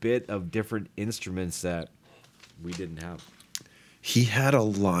a bit of different instruments that we didn't have. He had a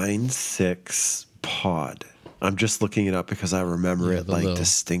Line 6 pod. I'm just looking it up because I remember Yeah, it the like little-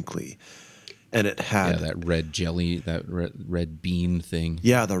 distinctly. And it Yeah, had that red jelly, that red bean thing.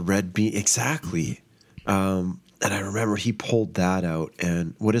 the red bean exactly. And I remember he pulled that out.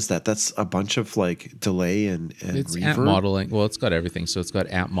 And what is that? That's a bunch of like delay and It's reverb. amp modeling. Well, it's got everything. So it's got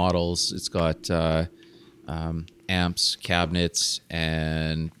amp models. It's got amps, cabinets,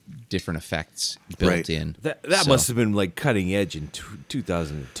 and different effects built Right. in. That So must have been like cutting edge in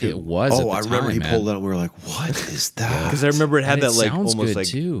 2002. It was. Oh, at I the remember time, he man. pulled it out. And we were like, "What is that?" Because I remember it had And that it like sounds almost good, like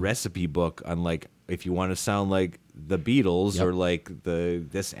too. recipe book on like if you want to sound like the Beatles Yep. or like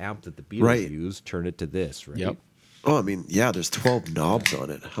this amp that the Beatles Right. used, turn it to this, right? Yep. Oh, I mean, yeah. There's 12 knobs on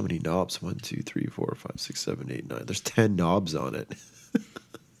it. How many knobs? 1, 2, 3, 4, 5, 6, 7, 8, 9. There's 10 knobs on it.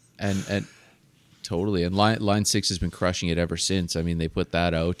 And totally. And Line 6 has been crushing it ever since. I mean, they put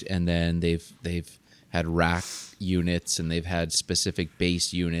that out, and then they've had rack units, and they've had specific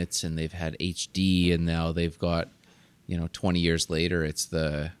bass units, and they've had HD, and now they've got, 20 years later, it's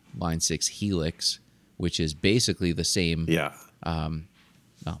the Line 6 Helix, which is basically the same. Yeah.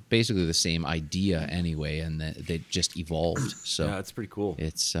 Basically the same idea anyway, and they just evolved. So Yeah, it's pretty cool.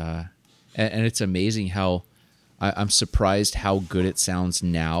 it's and it's amazing how I'm surprised how good it sounds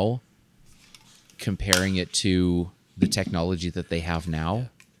now, comparing it to the technology that they have now.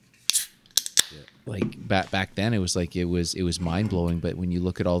 Like back then, it was mind blowing. But when you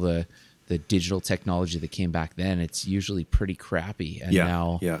look at all the digital technology that came back then, it's usually pretty crappy. And Yeah,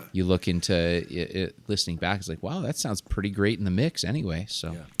 now yeah. you look into it, listening back, it's like, wow, that sounds pretty great in the mix anyway.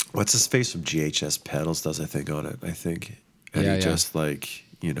 So What's his face from GHS Pedals does a thing on it, I think. And Yeah, he yeah. just like,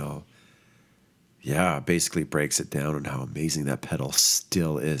 basically breaks it down on how amazing that pedal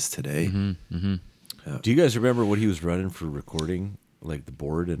still is today. Mm-hmm. Do you guys remember what he was running for recording, like the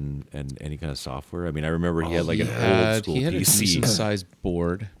board and any kind of software? I mean, I remember he had like an old school he had a PC. decent sized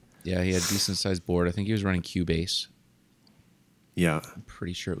board. Yeah, he had a decent sized board. I think he was running Cubase. Yeah. I'm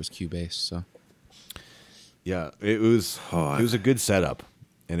pretty sure it was Cubase. So Yeah, it was Oh, a good setup,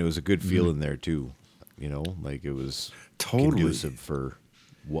 and it was a good feel in there too. Like it was Totally. conducive for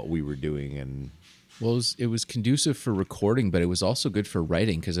what we were doing, and well, it was conducive for recording, but it was also good for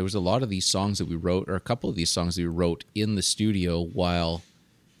writing, because there was a lot of these songs that we wrote, or a couple of these songs that we wrote in the studio while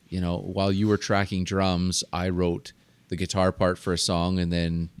you were tracking drums. I wrote the guitar part for a song, and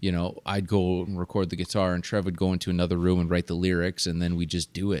then I'd go and record the guitar, and Trev would go into another room and write the lyrics, and then we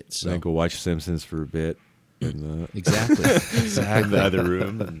just do it. So then go watch Simpsons for a bit in exactly, the other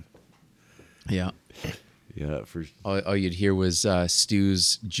room. And, yeah. yeah, for All you'd hear was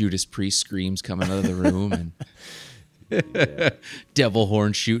Stu's Judas Priest screams coming out of the room, and devil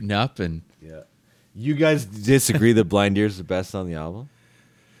horn shooting up, and yeah. You guys disagree that Blind Ear is the best on the album?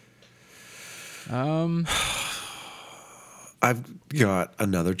 I've got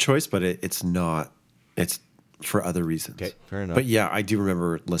another choice, but it's not. It's for other reasons. Okay, fair enough. But yeah, I do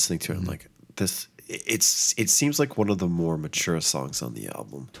remember listening to it and like this. It seems like one of the more mature songs on the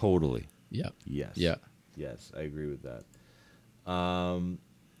album. Totally. yeah, Yes. yeah. Yes, I agree with that.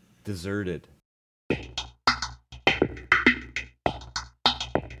 Deserted.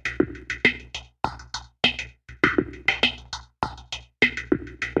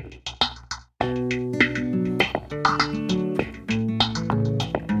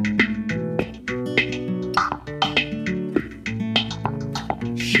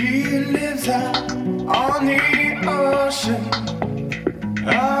 She lives out on the ocean,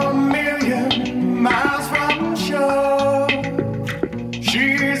 a million miles from shore.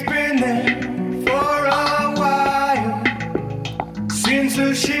 She's been there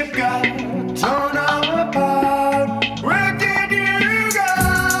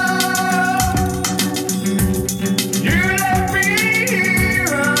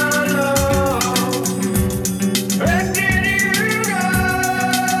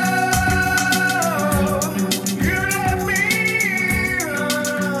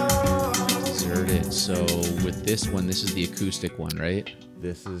So with this one, this is the acoustic one, right?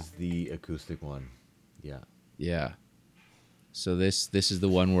 This is the acoustic one. Yeah. Yeah. So this is the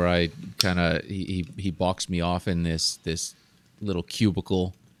one where I kind of he boxed me off in this little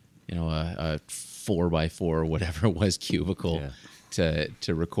cubicle, you know, a 4x4 or whatever it was cubicle to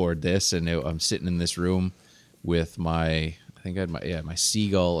record this, and I'm sitting in this room with I think I had my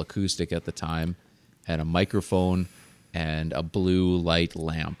Seagull acoustic at the time, had a microphone and a blue light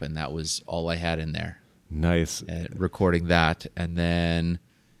lamp, and that was all I had in there. Nice. Recording that, and then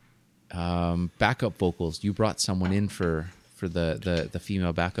backup vocals. You brought someone in for the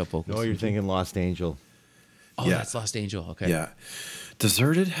female backup vocals. No, you're thinking Lost Angel. Oh, Yeah. that's Lost Angel. Okay. Yeah.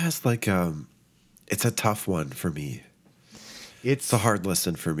 Deserted has like it's a tough one for me. It's a hard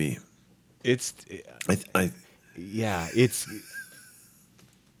listen for me. It's Yeah. it's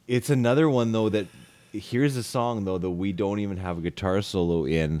another one though that here's a song though that we don't even have a guitar solo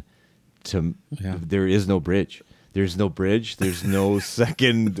in. There is no bridge. There's no bridge. There's no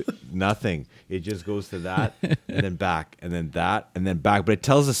second nothing. It just goes to that and then back and then that and then back. But it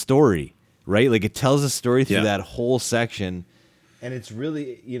tells a story, right? Like it tells a story through that whole section, and it's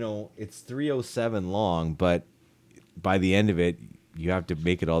really, you know, it's 3:07 long, but by the end of it, you have to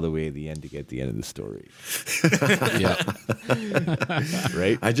make it all the way to the end to get the end of the story. Yeah.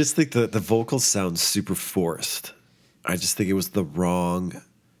 Right? I just think the vocals sound super forced. I just think it was the wrong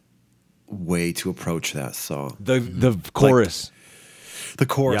way to approach that song. The chorus. The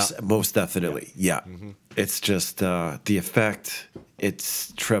chorus, Yeah. most definitely. Yeah. It's just the effect.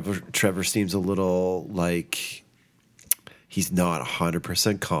 It's Trevor seems a little like he's not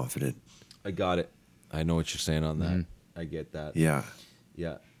 100% confident. I got it. I know what you're saying on that. I get that. Yeah.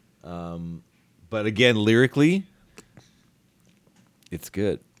 Yeah. But again, lyrically, it's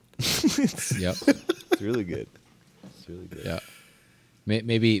good. Yep. It's really good. It's really good. Yeah.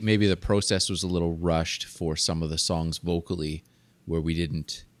 Maybe the process was a little rushed for some of the songs vocally, where we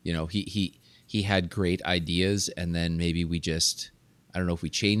didn't, you know, he had great ideas, and then maybe we just, I don't know if we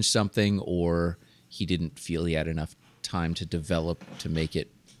changed something, or he didn't feel he had enough time to develop to make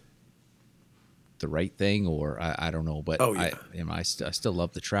it the right thing, or I don't know. But I still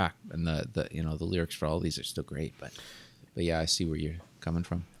love the track, and the you know, the lyrics for all these are still great. But yeah, I see where you're coming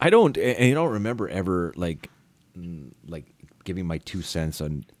from. I don't remember ever like giving my 2 cents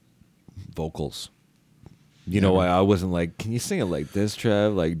on vocals. You know, I wasn't like, can you sing it like this,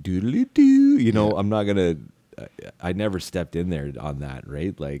 Trev? Like doodly doo. You know, I'm not gonna. I never stepped in there on that,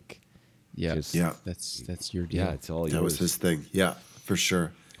 right? Like, Yeah, just- that's your deal. yeah, it's all yours. That was his thing. Yeah, for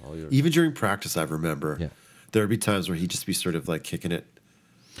sure. All yours. Even during practice, I remember Yeah. there would be times where he'd just be sort of like kicking it,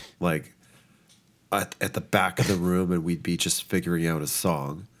 like at the back of the room, and we'd be just figuring out a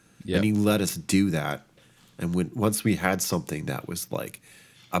song, Yep. and he let us do that. And once we had something that was like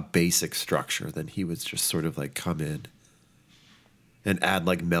a basic structure, then he would just sort of like come in and add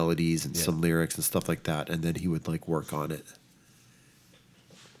like melodies and some lyrics and stuff like that, and then he would like work on it.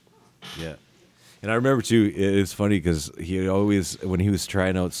 Yeah. And I remember too, it's funny because he always, when he was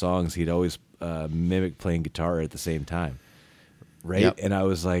trying out songs, he'd always mimic playing guitar at the same time. Right. Yep. And I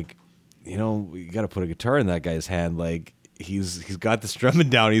was like, you know, you got to put a guitar in that guy's hand. Like he's got the strumming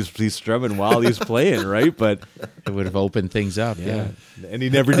down. He's strumming while he's playing. Right. But It would have opened things up. Yeah. And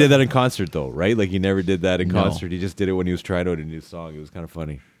he never did that in concert though. Right. Like he never did that in No. concert. He just did it when he was trying out a new song. It was kind of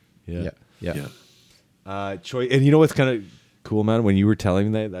funny. Yeah. Yeah. Choice. And you know what's kind of cool, man? When you were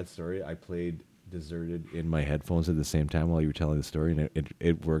telling me that story, I played Deserted in my headphones at the same time while you were telling the story, and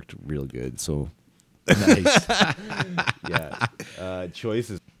it worked real good. So, Nice. yeah. Choice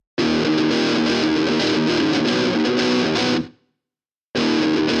is.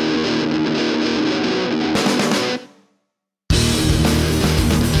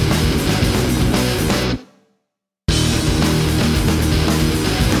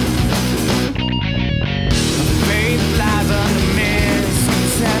 Faith lies under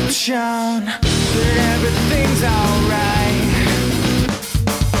misconception that everything's alright.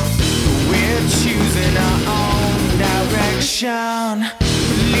 We're choosing our own direction,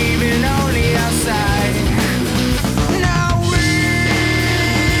 leaving only outside. Now we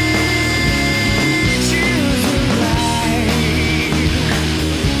choose the light.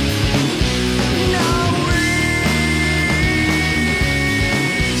 Now we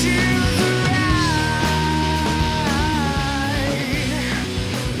choose the right.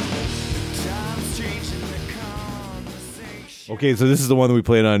 Time's changing the conversation. Okay, so this is the one that we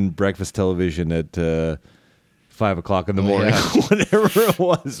played on breakfast television at 5 o'clock in the morning, yeah. whatever it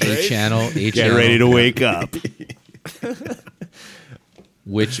was. A Right? channel. Get ready to wake up.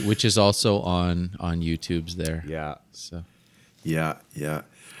 Which is also on YouTube's there. Yeah. So Yeah, yeah.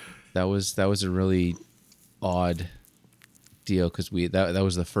 That was a really odd deal because that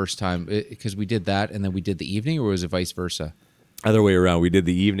was the first time because we did that and then we did the evening, or was it vice versa? Other way around. We did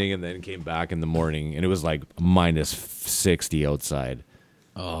the evening and then came back in the morning, and it was like minus 60 outside.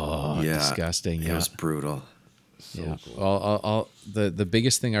 Oh, Yeah. disgusting! It Yeah, was brutal. yeah. The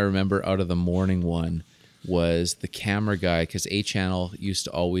biggest thing I remember out of the morning one was the camera guy, because A Channel used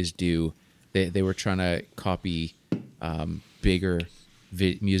to always do. They were trying to copy bigger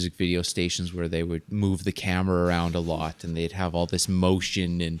music video stations where they would move the camera around a lot, and they'd have all this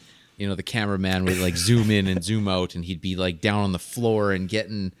motion, and the cameraman would like zoom in and zoom out, and he'd be like down on the floor and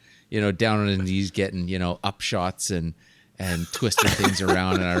getting down on his knees, getting up shots and twisting things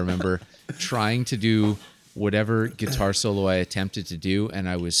around. And I remember trying to do whatever guitar solo I attempted to do, and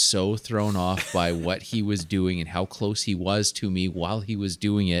I was so thrown off by what he was doing and how close he was to me while he was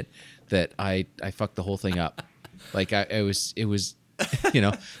doing it that I fucked the whole thing up. Like it was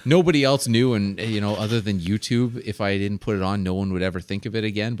nobody else knew, and other than YouTube, if I didn't put it on, no one would ever think of it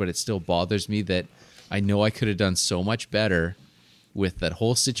again. But it still bothers me that I know I could have done so much better with that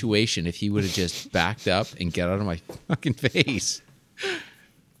whole situation if he would have just backed up and get out of my fucking face.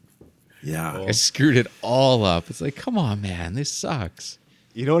 Yeah. I screwed it all up. It's like, come on, man, this sucks.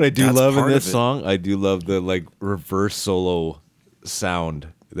 You know what I do That's love in part this of it. song? I do love the like reverse solo sound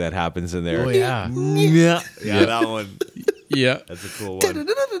that happens in there. Oh yeah, Yeah, that one. yeah. That's a cool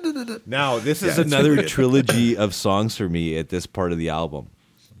one. Now, this is Yeah, it's another weird. trilogy of songs for me at this part of the album.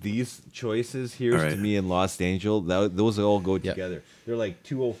 These choices, Here's All right. to Me and Lost Angel, those all go Yep. together. They're like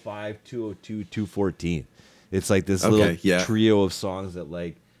 205, 202, 214. It's like this Okay, little yeah. trio of songs that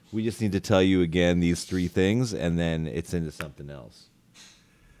like, we just need to tell you again these three things, and then it's into something else.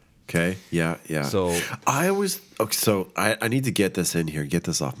 Okay. Yeah. Yeah. So- I always. Okay, so I need to get this in here. Get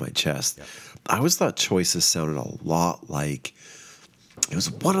this off my chest. I always thought Choices sounded a lot like it was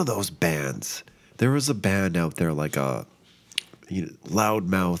one of those bands. There was a band out there like a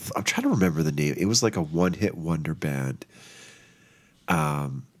Loudmouth. I'm trying to remember the name. It was like a one-hit wonder band.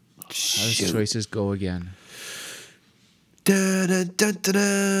 How does choices go again? Da, da, da, da,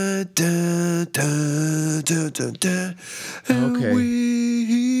 da, da, da, da, da. And Okay.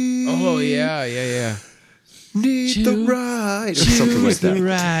 we Oh yeah. need the ride or something like that.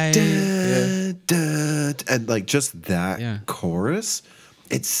 Right. And like just that Yeah. chorus,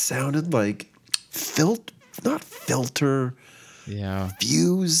 it sounded like not filter, Yeah.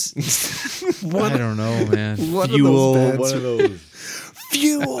 fuse. I don't know, man. One Fuel, of those bands. one of those.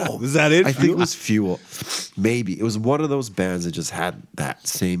 Fuel. Is that it? I think it was Fuel. Maybe it was one of those bands that just had that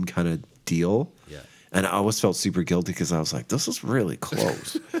same kind of deal. Yeah. And I always felt super guilty because I was like, this is really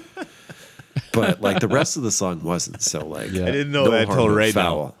close. But like the rest of the song wasn't. So like, Yeah. I didn't know that harm, till no right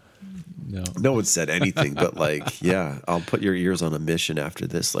foul. No. No one said anything, but like, yeah, I'll put your ears on a mission after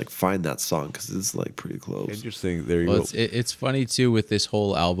this. Like, find that song because it's like pretty close. Interesting. There you Well, go. it's funny too with this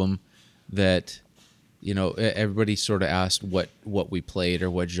whole album that everybody sort of asked what we played or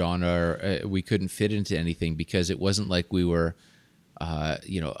what genre. Or, we couldn't fit into anything because it wasn't like we were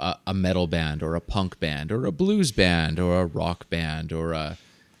a metal band or a punk band or a blues band or a rock band or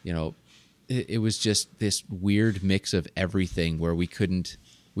it was just this weird mix of everything where we couldn't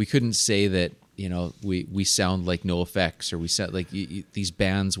say that we sound like NoFX or we sound like these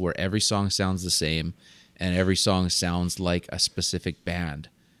bands where every song sounds the same and every song sounds like a specific band,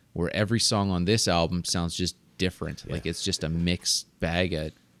 where every song on this album sounds just different. Like it's just a mixed bag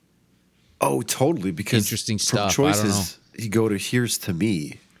of Oh, totally. Because Interesting from stuff. I don't Choices, you go to Here's to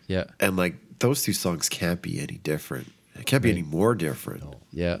Me, yeah. and like those two songs can't be any different. It can't be any more different.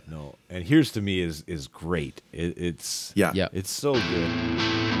 Yeah. No, and Here's to Me is great. It's Yeah. Yeah. it's so good.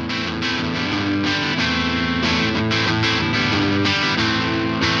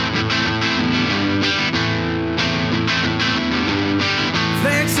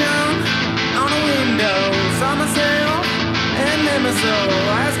 Reflection on the window, saw myself and then my soul.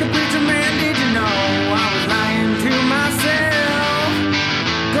 Ask a preacher man, did you know I was lying to myself?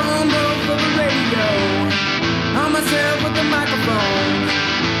 Going broke for the radio, on myself with the microphone.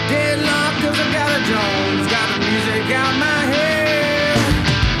 Deadlocked 'cause I got a Jones, got the music out my head.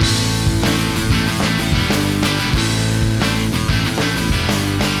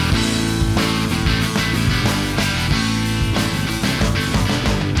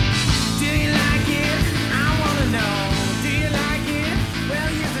 Do you like it? I wanna know. Do you like it? Well,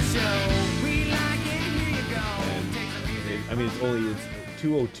 here's the show. We like it. Here you go. Take some music. I mean, it's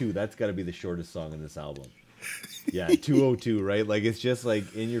 202. That's got to be the shortest song in this album. Yeah, 202, right? Like it's just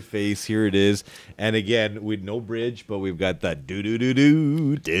like in your face. Here it is. And again, with no bridge, but we've got that do do do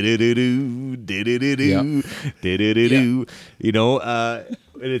do do do do do do do do do do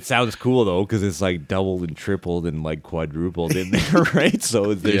do. And it sounds cool though, because it's like doubled and tripled and like quadrupled in there, right?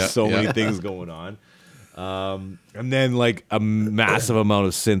 So there's many things going on. And then like a massive amount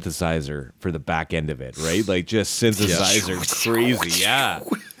of synthesizer for the back end of it, right? Like just synthesizer crazy, yeah.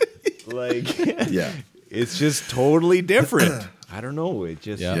 Like Yeah. it's just totally different. I don't know. It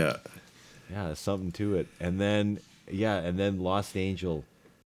just Yeah. there's something to it. And then Lost Angel.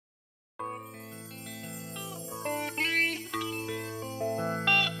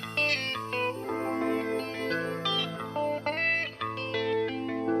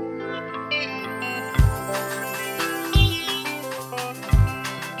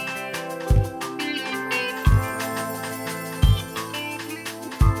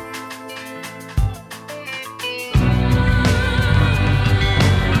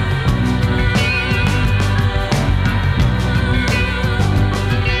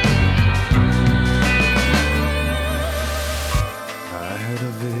 I had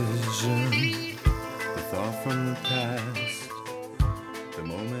a vision, the thought from the past, the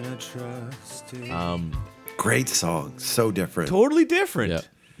moment I trusted. Great song. So different. Totally different.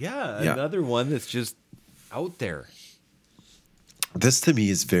 Yeah. Yeah, another one that's just out there. This to me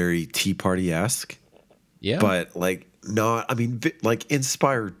is very Tea Party esque, Yeah. but like not. I mean, like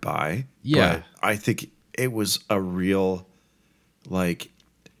inspired by. Yeah. But I think it was a real, like,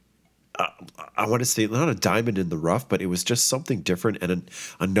 I want to say not a diamond in the rough, but it was just something different and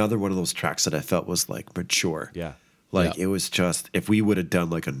another one of those tracks that I felt was like mature. Yeah. Like Yeah. it was just if we would have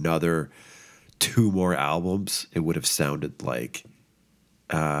done like another 2 more albums, it would have sounded like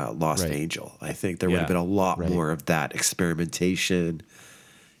Lost Right. Angel. I think there would have Yeah. been a lot Right. more of that experimentation.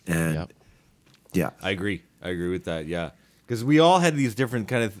 And Yep. I agree with that. Yeah. Because we all had these different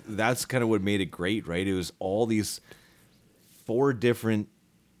kind of, that's kind of what made it great, right? It was all these 4 different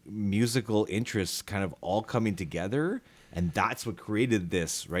musical interests kind of all coming together. And that's what created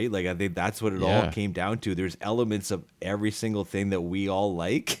this, right? Like, I think that's what it all Yeah. came down to. There's elements of every single thing that we all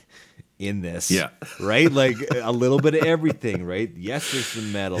like in this. Yeah. Right? Like a little bit of everything, right? Yes, there's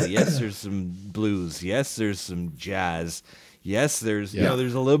some metal. Yes, there's some blues. Yes, there's some jazz. Yes, there's, you Yeah. know,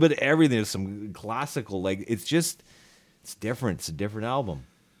 there's a little bit of everything. There's some classical. Like, it's different. It's a different album.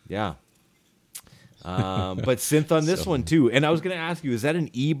 Yeah. But synth on this one too. And I was going to ask you, is that an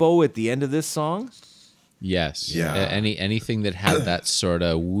EBO at the end of this song? Yes. Yeah. Anything that had that sort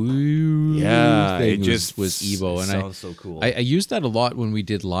of woo Yeah, thing it just was Evo, and sounds so cool. I used that a lot when we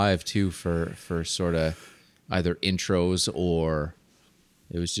did live too for sort of either intros or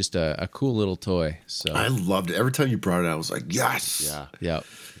it was just a cool little toy. So I loved it. Every time you brought it out, I was like, yes. Yeah. yeah,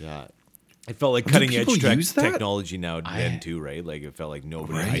 Yeah. It felt like Do cutting people edge use that? technology now then too, right? Like it felt like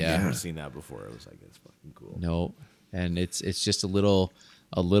nobody Right, had yeah. ever seen that before. It was like, it's fucking cool. no, and it's just a little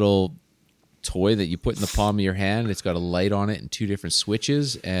toy that you put in the palm of your hand. It's got a light on it and 2 different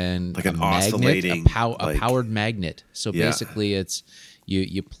switches and Like a an magnet, oscillating, a like- powered magnet. So Yeah. basically, it's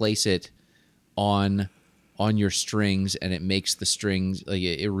you place it on your strings and it makes the strings like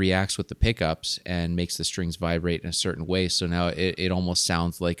it reacts with the pickups and makes the strings vibrate in a certain way. So now it almost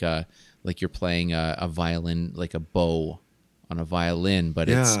sounds like you're playing a violin, like a bow on a violin, but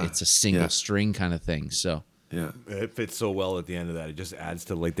Yeah. it's a single Yeah. string kind of thing. So Yeah. It fits so well at the end of that. It just adds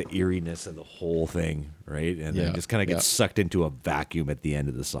to like the eeriness of the whole thing, right? And then Yeah, it just kind of gets yeah. sucked into a vacuum at the end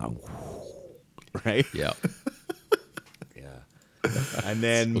of the song. Right? yeah. Yeah. And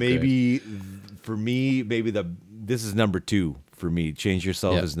then So maybe for me, this is number 2 for me. Change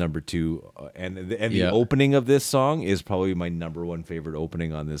Yourself Yeah. is number 2. And the Yeah. opening of this song is probably my number 1 favorite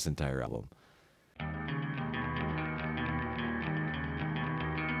opening on this entire album.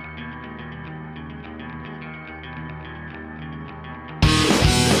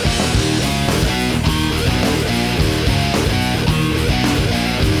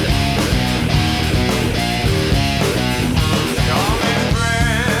 Common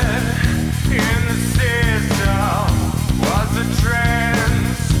thread in the system was the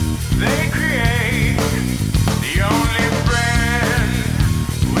trends they create. The only friend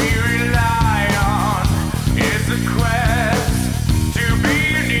we rely on is the quest to be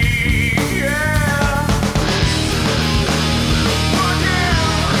unique. Yeah. Forgive,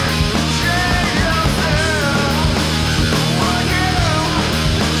 change yourself. Forgive,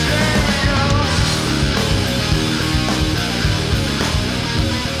 change yourself.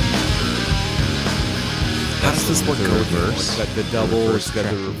 How does this one The go? reverse. It's got the double, reverse it's got the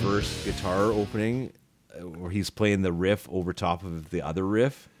track. reverse guitar opening where he's playing the riff over top of the other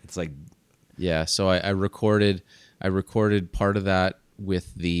riff. It's like, Yeah, so I recorded part of that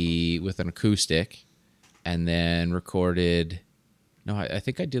with an acoustic, and then recorded No, I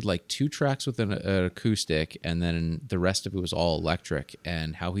think I did like 2 tracks with an acoustic, and then the rest of it was all electric.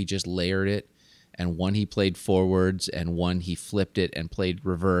 And how he just layered it, and one he played forwards, and one he flipped it and played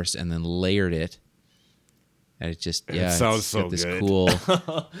reverse, and then layered it. And it just sounds it's so got this good. cool,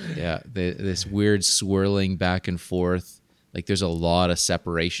 this weird swirling back and forth. Like there's a lot of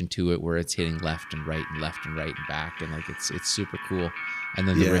separation to it where it's hitting left and right and back, and like it's super cool. And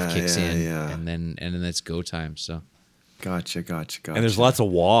then the riff kicks in, and then it's go time. So. Gotcha. And there's lots of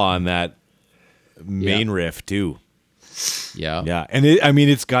wah on that main riff too. Yeah. Yeah, and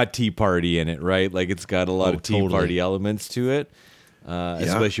it's got Tea Party in it, right? Like it's got a lot of Tea totally. Party elements to it,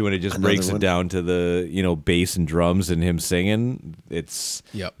 especially when it just breaks Another it one. down to the bass and drums and him singing. It's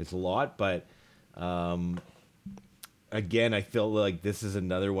a lot, but again, I feel like this is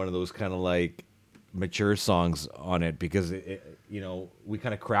another one of those kind of like mature songs on it because we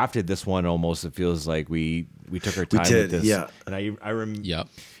kind of crafted this one almost. It feels like we took our time did, with this. yeah. And Yep.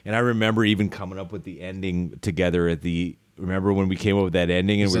 and I remember even coming up with the ending together remember when we came up with that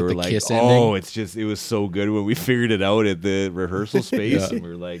ending and Was we that were the like, Kiss oh, ending? it was so good when we figured it out at the rehearsal space and we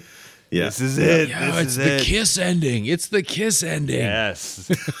were like, this is it. This is it. Kiss ending. It's the Kiss ending. Yes.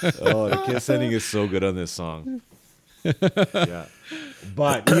 Oh, the Kiss ending is so good on this song. Yeah.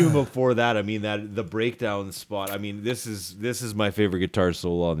 But even before that, I mean the breakdown spot, I mean this is my favorite guitar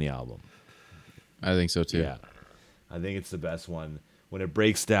solo on the album. I think so too. Yeah. I think it's the best one. When it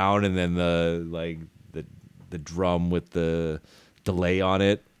breaks down and then the drum with the delay on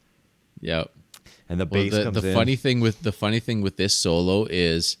it Yep. and the Well, bass the comes in. funny thing with this solo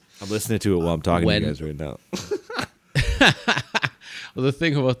is I'm listening to it while I'm talking to you guys right now. well, the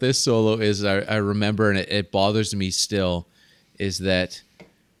thing about this solo is I remember, and it bothers me still, is that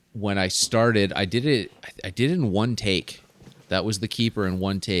when I started, I did it in one take. That was the keeper in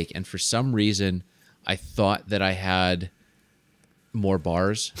one take, and for some reason, I thought that I had more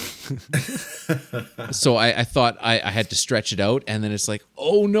bars. So I thought I had to stretch it out, and then it's like,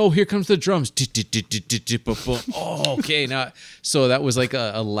 oh no, here comes the drums. Oh, okay, now so that was like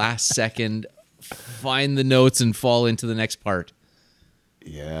a last second find the notes and fall into the next part.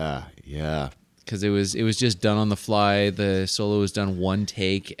 Yeah. Because it was just done on the fly. The solo was done one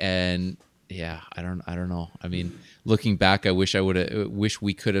take, and yeah, I don't know. I mean, looking back, I wish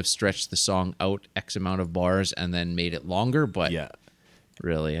we could have stretched the song out X amount of bars and then made it longer. But Yeah.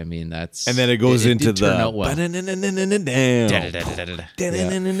 really, I mean, that's And then it goes into did turn the out well. and then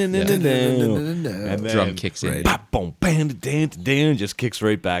Drum kicks in. pop, boom, bam, dan, dan, just kicks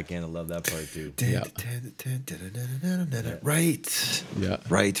right back in. I love that part too. Yeah. Right. Yeah.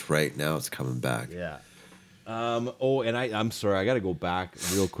 Right. Now it's coming back. Yeah. And I'm sorry, I got to go back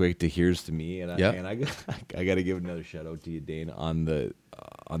real quick to Here's to Me, and I got to give another shout out to you, Dane, on the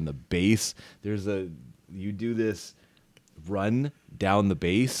bass. You do this run down the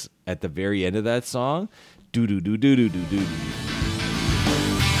bass at the very end of that song. Do do do do do do do.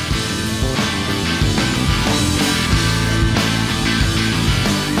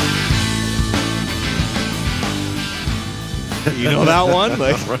 You know that one?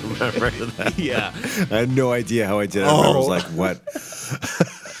 Like, Remember that? yeah. I had no idea how I did it. I was like, what?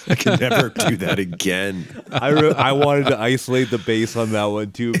 I can never do that again. I wanted to isolate the bass on that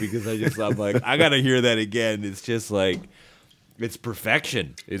one too because I'm like, I gotta hear that again. It's just like, it's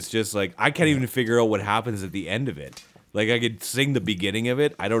perfection. It's just like I can't even figure out what happens at the end of it. Like I could sing the beginning of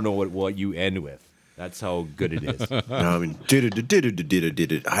it. I don't know what you end with. That's how good it is. No, I mean, did.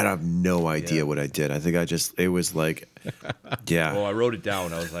 I have no idea what I did. I think it was like, yeah, Oh, I wrote it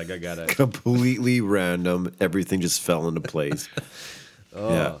down. I was like, I gotta. completely random. Everything just fell into place.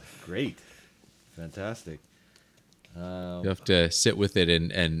 Oh, Yeah. great, fantastic. You have to sit with it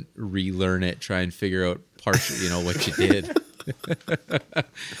and relearn it, try and figure out partially, what you did.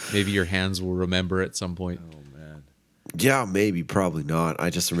 Maybe your hands will remember at some point. Oh man. Yeah, maybe, probably not. I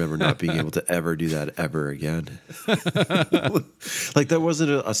just remember not being able to ever do that ever again. Like that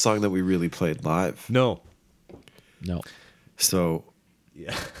wasn't a song that we really played live. No. No. So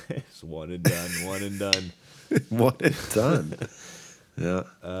Yeah. It's one and done. One and done. what it done? Yeah.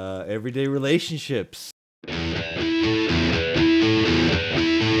 Everyday relationships.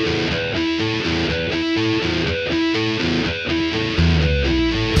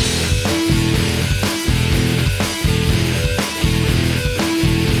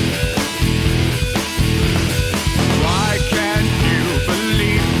 Why can't you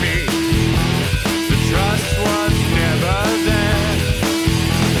believe me? The trust was never there.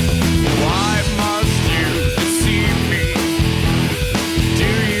 Why must you deceive me?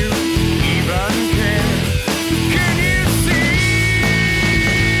 Do you even care? Can you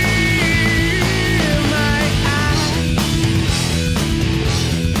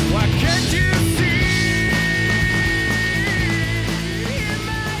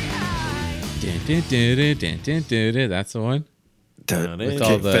That's the one. With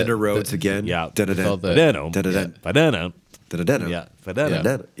all the- Fender Rhodes again. Yeah. Da-da-da. all the- Da-da-da. Ba-da-da. Da-da-da. Yeah.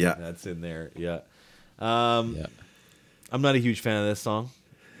 Da-da-da. Yeah. That's in there. Yeah. Yeah. I'm not a huge fan of this song.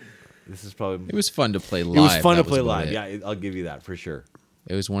 This is probably. It was fun to play live. It was fun to That play about live. it. Yeah, I'll give you that for sure.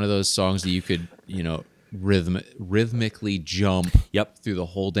 It was one of those songs that you could, rhythmically jump Yep. through the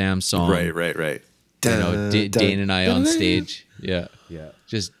whole damn song. Right. Dane and I on stage. Yeah. Yeah.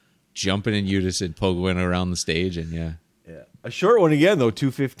 Just jumping in unison, pogoing around the stage. And yeah. Yeah. A short one again, though,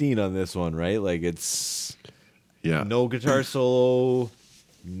 2:15 on this one, right? Like it's Yeah. no guitar solo,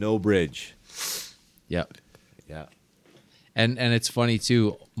 no bridge. Yeah. Yeah. And it's funny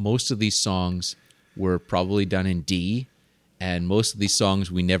too. Most of these songs were probably done in D, and most of these songs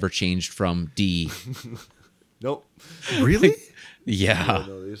we never changed from D. Nope. Really? Yeah,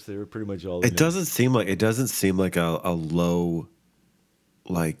 No, they were pretty much all. It doesn't seem like a low,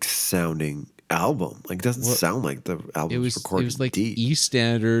 like sounding album. Like it doesn't sound like the album it was recorded like in D. E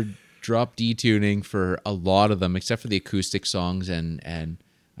standard drop D tuning for a lot of them, except for the acoustic songs and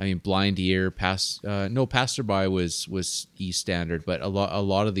I mean Blind Ear, Passerby was E standard, but a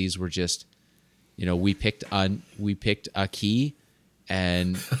lot of these were just, we picked a key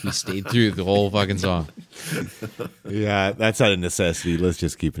and we stayed through the whole fucking song. Yeah, that's not a necessity. Let's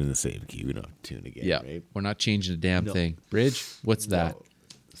just keep it in the same key. We don't have to tune again. Yeah, Right? we're not changing a damn thing. Bridge, what's that? No,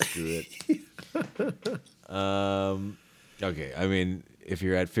 screw it. Okay, I mean, if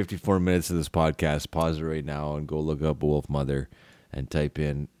you're at 54 minutes of this podcast, pause it right now and go look up Wolf Mother and type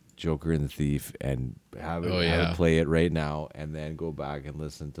in Joker and the Thief and have it play it right now, and then go back and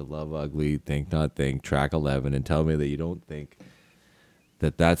listen to Love Ugly, Think Not Think, track 11, and tell me that you don't think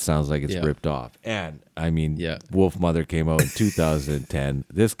that sounds like it's ripped off. And I mean, Wolf Mother came out in 2010.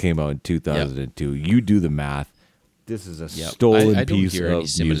 This came out in 2002. You do the math. This is a stolen I don't piece hear of any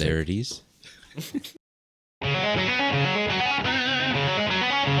similarities.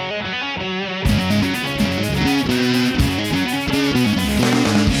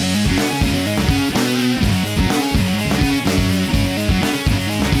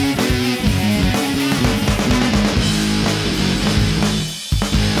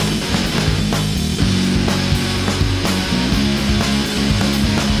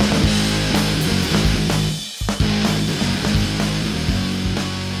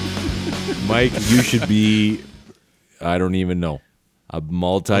 Mike, you should be, I don't even know, a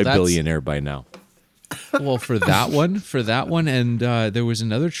multi-billionaire by now. Well, for that one, and there was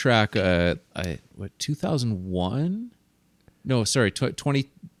another track, 2001? No, sorry,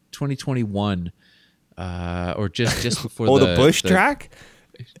 2021, or just before the Bush track?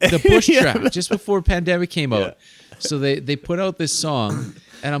 The Bush track, just before pandemic came out. So they put out this song,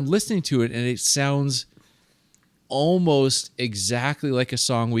 and I'm listening to it, and it sounds almost exactly like a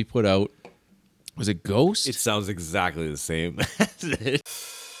song we put out. Was it Ghost? It sounds exactly the same.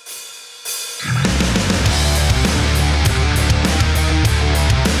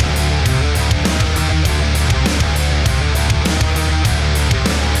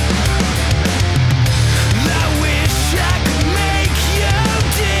 I wish I could make you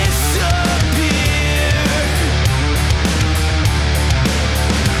disappear,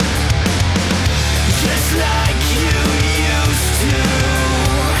 just like you used to,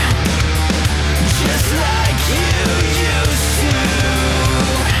 just like you used to.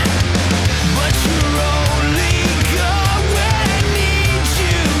 But you're only gone when I need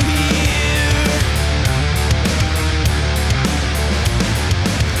you here.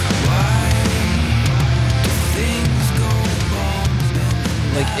 Things go wrong.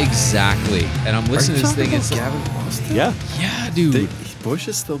 like exactly. And I'm listening to this thing. It's like, Gavin Austin. Yeah. yeah, dude. Bush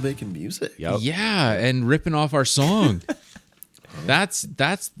is still making music. Yep. Yeah, and ripping off our song.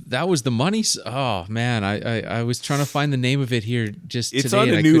 That was the money. Oh man, I was trying to find the name of it here just It's today. on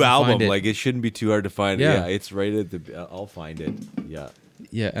and a I new couldn't album. find it. Like, it shouldn't be too hard to find. Yeah. Yeah, it's right at the. I'll find it. Yeah.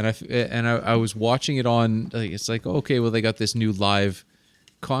 Yeah, and I was watching it on. Like, it's like, okay, well, they got this new live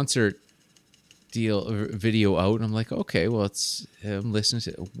concert deal or video out, and I'm like, okay, well, I'm listening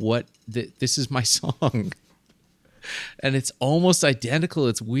to what this is my song, and it's almost identical.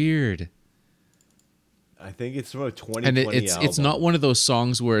 It's weird, I think it's from a 2020 and album. it's not one of those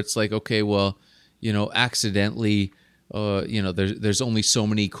songs where it's like, okay, well, accidentally, there's only so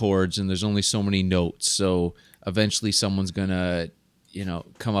many chords and there's only so many notes, so eventually someone's gonna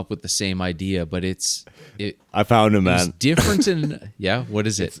come up with the same idea, but I found him, it's man. different in yeah. What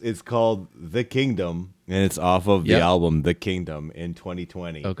is it? It's called The Kingdom, and it's off of the Yep. album The Kingdom in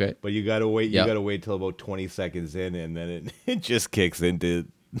 2020. Okay. But you gotta wait. Yep. You gotta wait till about 20 seconds in, and then it just kicks into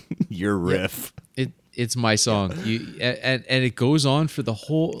your riff. It's my song. And it goes on for the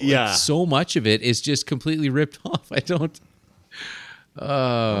whole. Yeah. So much of it is just completely ripped off. I don't.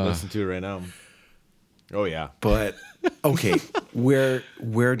 I'll listen to it right now. Oh yeah. But okay, where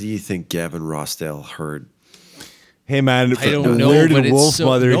do you think Gavin Rossdale heard? Hey man, I don't know, where but did it's Wolf so-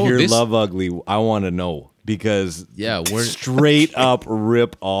 Mother no, hear this- Love Ugly? I want to know because Yeah, where- straight up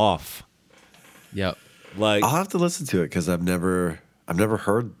rip off. Yeah. Like I'll have to listen to it because I've never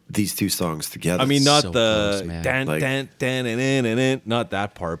heard these two songs together. I mean, not so the close, man. dan, Like- dan, dan, dan, dan, dan, dan, not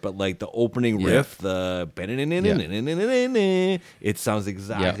that part, but like the opening Yeah. riff, the it sounds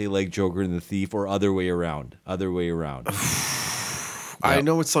exactly like Joker and the Thief, or other way around. I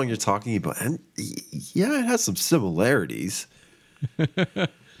know what song you're talking about, and yeah, it has some similarities.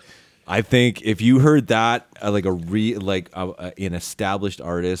 I think if you heard that, like an established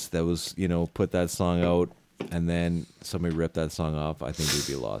artist that was, put that song out, and then somebody ripped that song off, I think it'd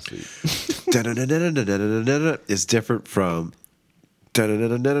be a lawsuit. Is different from.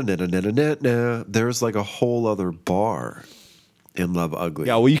 There's like a whole other bar in Love Ugly.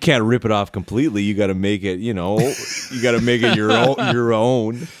 Yeah, well, you can't rip it off completely. You got to make it, you got to make it your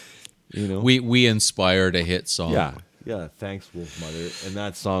own. We inspired a hit song. Yeah. Thanks, Wolf Mother. And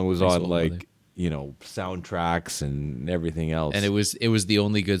that song was Thanks, on Wolf like, Mother. soundtracks and everything else. And it was the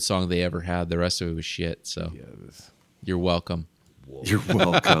only good song they ever had. The rest of it was shit. So you're welcome. You're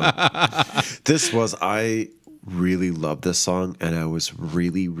welcome. I really loved this song, and I was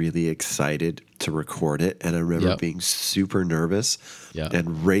really, really excited to record it. And I remember Yep. being super nervous. Yeah.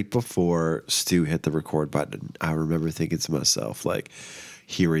 And right before Stu hit the record button, I remember thinking to myself, like,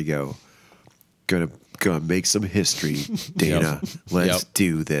 here we go. Gonna make some history, Dana. Let's Yep.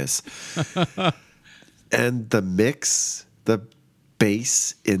 do this. And the mix, the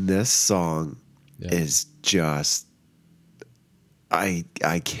bass in this song Yeah. is just I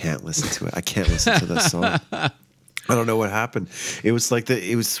can't listen to it. I can't listen to this song. I don't know what happened. It was like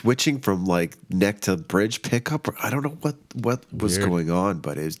it was switching from like neck to bridge pickup. Or I don't know what was Weird. going on,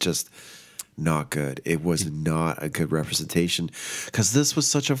 but it was just not good. It was not a good representation because this was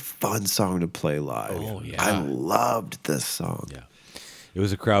such a fun song to play live. Oh, yeah. I loved this song. Yeah. It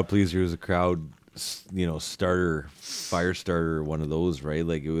was a crowd pleaser. It was a crowd, starter, fire starter, one of those, right?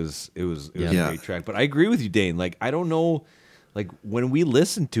 Like it was a Yeah. great track. But I agree with you, Dane. Like I don't know, like when we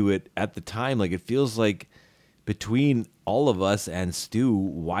listened to it at the time, like it feels like between all of us and Stu,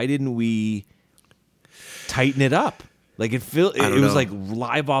 why didn't we tighten it up? Like it don't was know. like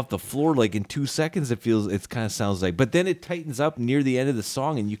live off the floor. Like in 2 seconds, it kind of sounds like. But then it tightens up near the end of the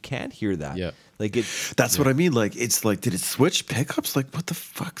song, and you can't hear that. Yeah. Like it. That's what I mean. Like, it's like, did it switch pickups? Like, what the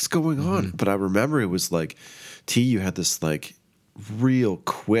fuck's going on? But I remember it was like, you had this like real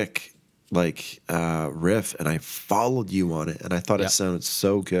quick like riff, and I followed you on it, and I thought Yeah. it sounded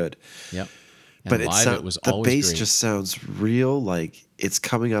so good. Yep. And But live it was the always bass great. just sounds real, like it's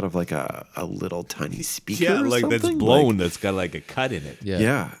coming out of like a little tiny speaker. Yeah, or like that's something. blown. Like, That's got like a cut in it. Yeah.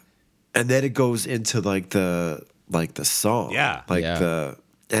 yeah. And then it goes into like the song. Yeah. Like Yeah.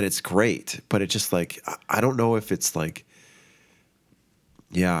 and it's great, but it just like I don't know if it's like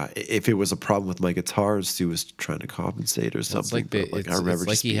if it was a problem with my guitars, Stu was trying to compensate or It's something. like, but, I remember it's like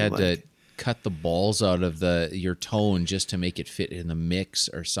just he being had like, to cut the balls out of your tone just to make it fit in the mix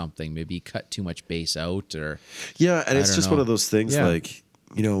or something. Maybe he cut too much bass out or yeah, and I it's don't just know. one of those things Yeah. like,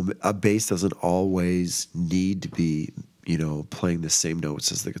 a bass doesn't always need to be, playing the same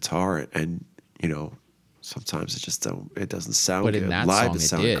notes as the guitar, and sometimes it doesn't sound But good. in that Live song it it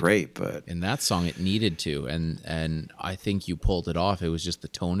sounded did. great, but in that song it needed to, and I think you pulled it off. It was just the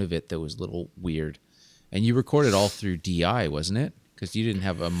tone of it that was a little weird. And you recorded all through DI, wasn't it? Because you didn't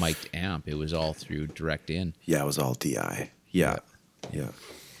have a mic'd amp. It was all through direct in. yeah, it was all DI. Yeah.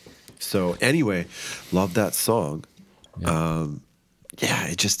 So anyway, love that song. Yeah.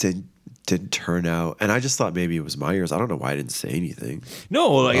 It just didn't turn out, and I just thought maybe it was my ears. I don't know why I didn't say anything.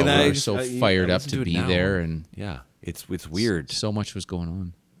 No, like Oh, that. we were so fired up to be there, and yeah, it's weird. so much was going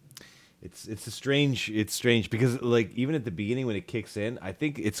on. It's strange because like even at the beginning when it kicks in, I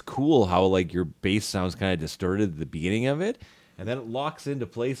think it's cool how like your bass sounds kind of distorted at the beginning of it, and then it locks into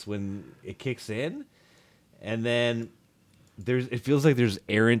place when it kicks in, and then it feels like there's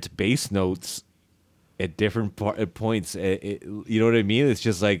errant bass notes at different points. You know what I mean? It's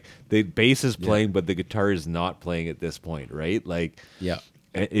just like the bass is playing, but the guitar is not playing at this point, right? Like Yeah.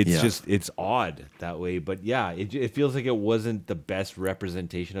 it's odd that way, but yeah, it feels like it wasn't the best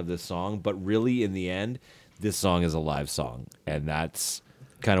representation of this song, but really in the end, this song is a live song, and that's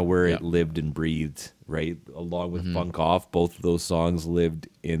kind of where it lived and breathed, right? Along with Funk Off, both of those songs lived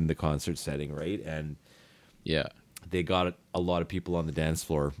in the concert setting, right? And Yeah. they got a lot of people on the dance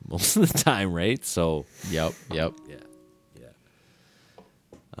floor most of the time, right? So Yep. yeah.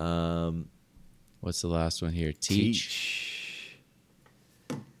 What's the last one here? Teach.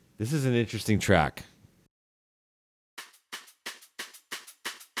 This is an interesting track.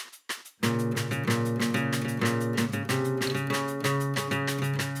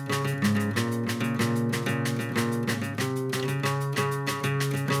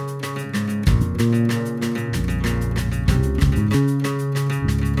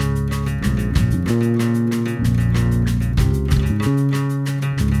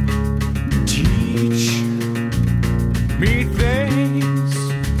 Teach me things,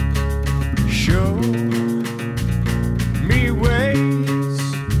 show me ways,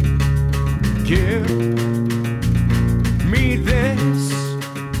 give me this,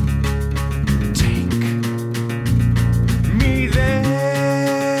 take me there.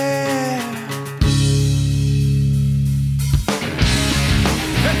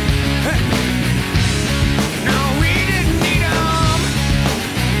 No, we didn't need 'em.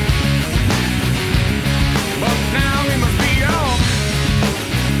 But now we must be on.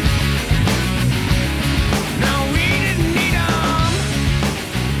 No, we didn't need 'em.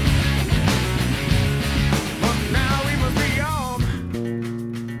 But now we must be on.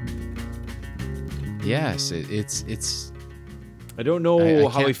 Yes, it's. I don't know I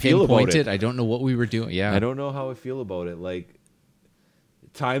how I can't feel about pinpoint it. I don't know what we were doing. Yeah, I don't know how I feel about it. Like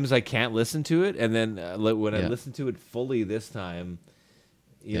times I can't listen to it, and then when I Yeah. listen to it fully this time,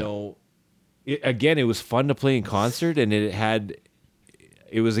 you Yeah. know, it was fun to play in concert, and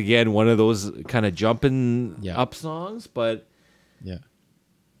it was again one of those kind of jumping Yeah. up songs, but Yeah,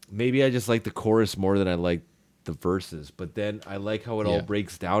 maybe I just like the chorus more than I like the verses. But then I like how it all Yeah.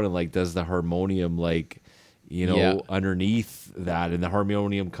 breaks down and like does the harmonium Yeah. underneath that, and the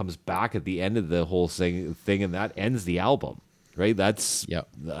harmonium comes back at the end of the whole thing, and that ends the album, right? That's Yep.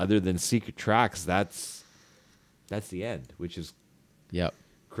 other than Secret Tracks, that's the end, which is Yep.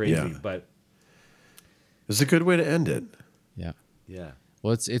 crazy. Yeah. But It's a good way to end it. Yeah. yeah,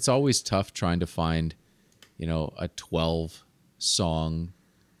 Well, it's always tough trying to find, a 12 song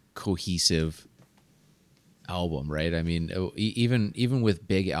cohesive album, right? I mean, even with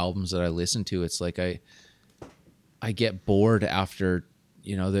big albums that I listen to, it's like I get bored after,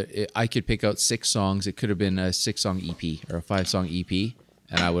 I could pick out 6 songs. It could have been a 6-song EP or a 5-song EP,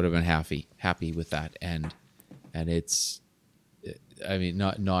 and I would have been happy with that. And it's, I mean,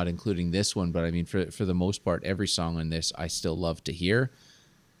 not including this one, but I mean, for the most part, every song on this I still love to hear.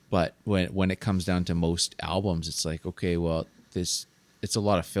 But when it comes down to most albums, it's like, okay, well, it's a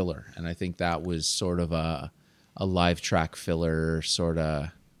lot of filler, and I think that was sort of a live track filler sort of.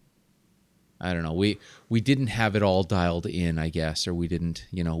 I don't know. We didn't have it all dialed in, I guess, or we didn't,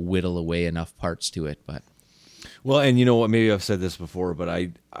 whittle away enough parts to it. But well, and you know what? Maybe I've said this before, but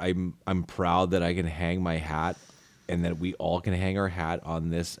I'm proud that I can hang my hat, and that we all can hang our hat on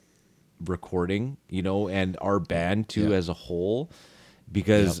this recording, and our band too Yeah. as a whole,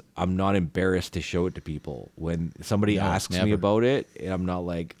 because I'm not embarrassed to show it to people when somebody No, asks me never. about it, and I'm not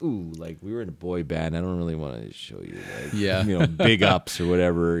like, ooh, like we were in a boy band. I don't really want to show you, like, Yeah. big ups or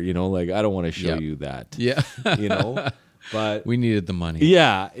whatever, like I don't want to show Yep. you that, yeah, but we needed the money.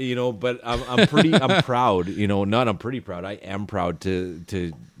 yeah, but I'm proud, I'm pretty proud. I am proud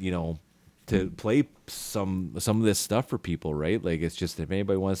to play some of this stuff for people, right? Like it's just if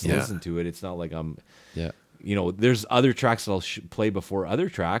anybody wants to Yeah. listen to it, it's not like I'm, Yeah. there's other tracks that I'll play before other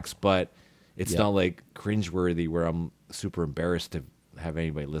tracks, but it's Yeah. not like cringeworthy where I'm super embarrassed to have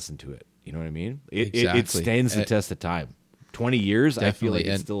anybody listen to it. You know what I mean? It Exactly. stands the test of time. 20 years, I feel like Definitely, it's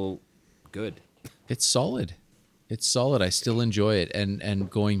and- still good. It's solid. It's solid. I still enjoy it. And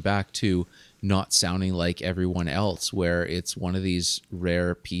going back to not sounding like everyone else, where it's one of these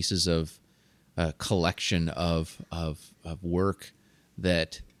rare pieces of collection of work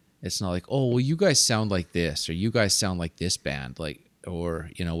that it's not like, oh, well, you guys sound like this, or you guys sound like this band, like, or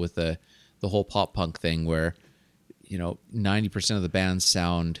with the whole pop punk thing where 90% of the bands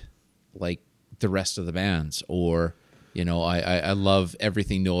sound like the rest of the bands, or I love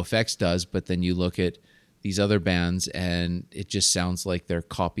everything NoFX does, but then you look at these other bands and it just sounds like they're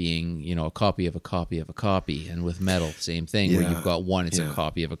copying, a copy of a copy of a copy. And with metal, same thing, where Yeah. you've got one, it's Yeah. a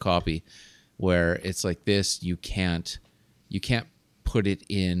copy of a copy, where it's like this, you can't put it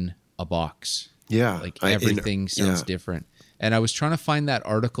in a box. Yeah. Like everything sounds yeah. different. And I was trying to find that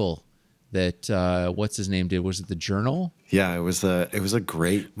article that what's his name did. Was it the Journal? Yeah, it was a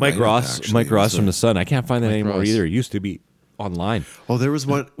great Mike write-up, Ross actually. Mike It Ross was from a- The Sun. I can't find that Mike anymore Ross. either. It used to be online. Oh, there was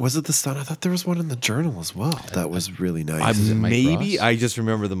one. Was it the Sun? I thought there was one in the Journal as well. That was really nice. it Mike Maybe Ross? I just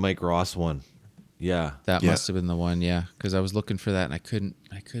remember the Mike Ross one. Yeah. That Yeah. must have been the one, yeah. Because I was looking for that and I couldn't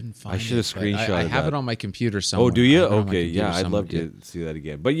find it. should have but screenshotted I have that. it on my computer somewhere. Oh, do you? I have it on my Okay, computer yeah, I'd somewhere, love to see that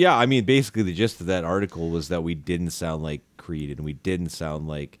again. But yeah, I mean, basically the gist of that article was that we didn't sound like Creed and we didn't sound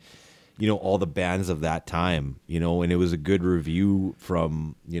like, all the bands of that time, and it was a good review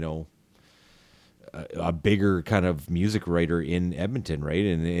from, a bigger kind of music writer in Edmonton, right?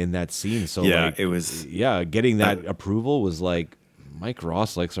 In that scene. So Yeah, like, it was- getting that approval was like, Mike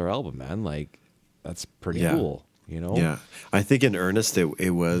Ross likes our album, man. Like, that's pretty Yeah. cool, Yeah, I think in earnest, it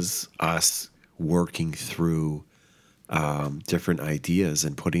was us working through different ideas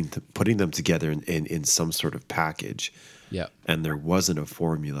and putting them together in some sort of package. Yeah. And there wasn't a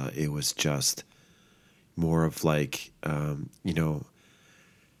formula. It was just more of like,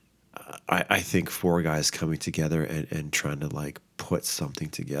 I think four guys coming together and trying to like put something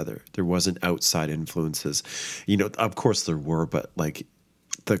together. There wasn't outside influences. Of course there were, but like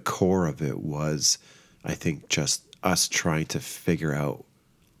the core of it was, I think, just us trying to figure out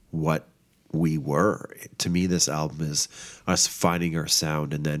what we were. To me, this album is us finding our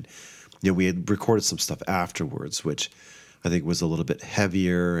sound. And then, we had recorded some stuff afterwards, which I think was a little bit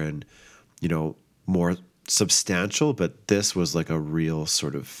heavier and, more substantial. But this was like a real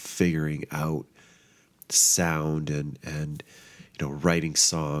sort of figuring out sound and writing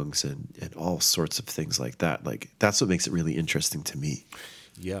songs and all sorts of things like that. Like, that's what makes it really interesting to me.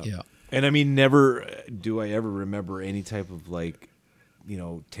 Yeah. Yeah. And I mean, never do I ever remember any type of like,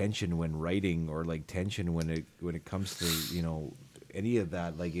 tension when writing or like tension when it comes to, any of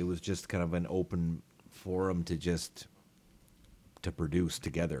that. Like, it was just kind of an open forum to produce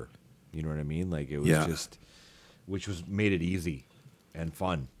together. You know what I mean? Like, it was Yeah. just, which made it easy and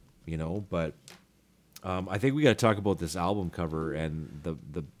fun, but I think we got to talk about this album cover and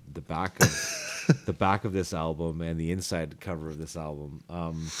the back of the back of this album and the inside cover of this album.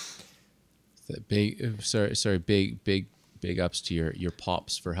 Big ups to your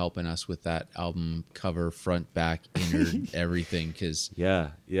pops for helping us with that album cover, front, back, inner, everything. Because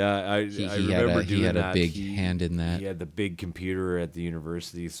Yeah. I he remember doing had that. a big hand in that. He had the big computer at the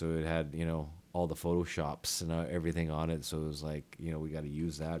university, so it had all the Photoshops and everything on it. So it was like we got to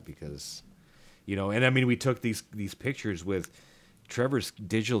use that because and I mean we took these pictures with Trevor's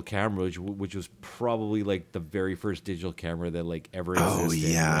digital camera, which was probably like the very first digital camera that like ever existed. Oh,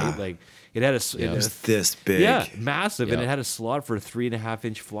 yeah. Right? Like it had It was this big. Yeah, massive, and Yeah. it had a slot for a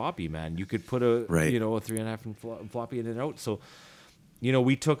 3.5-inch floppy. Man, you could put a Right. a 3.5-inch floppy in and out. So,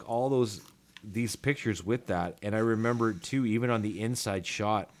 we took all these pictures with that, and I remember too, even on the inside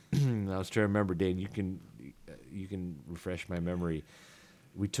shot. I was trying to remember, Dane. You can refresh my memory.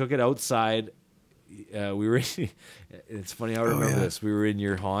 We took it outside. We were. It's funny how I remember yeah. this. We were in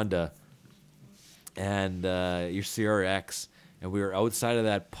your Honda, and your CRX. And we were outside of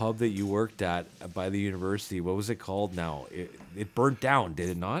that pub that you worked at by the university. What was it called now? It burnt down, did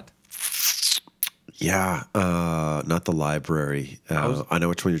it not? Yeah, not the library. I know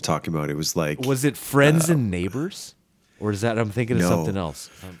which one you're talking about. It was like Was it Friends and Neighbors? Or is that, I'm thinking of no. something else.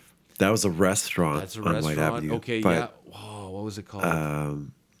 that was a restaurant That's a on White restaurant. Avenue. Okay, but yeah. Whoa, what was it called?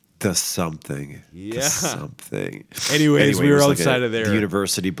 The something. Yeah. The something. Anyways, we it were was like outside of there. The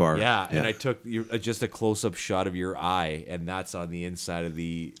university bar. Yeah, and I took just a close-up shot of your eye, and that's on the inside of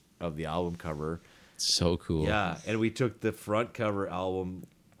the album cover. So cool. Yeah, and we took the front cover album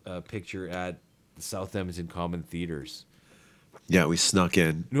picture at the South Edmonton Common Theaters. Yeah, we snuck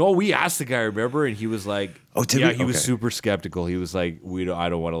in. No, we asked the guy, remember, and he was like, Oh, did yeah, we? he was Okay. super skeptical. He was like, I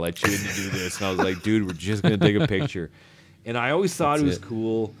don't want to let you in to do this. And I was like, dude, we're just going to take a picture. And I always thought That's it was it.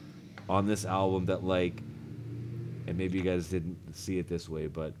 cool on this album that, like, and maybe you guys didn't see it this way,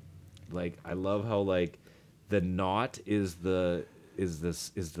 but, like, I love how, like, the knot is the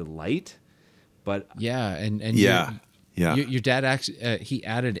light, but Yeah, and Yeah. Yeah. Your dad actually he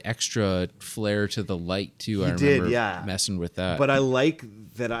added extra flair to the light too. I He remember did, yeah. messing with that. But I like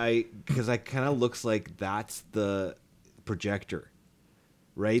that because I kind of looks like that's the projector,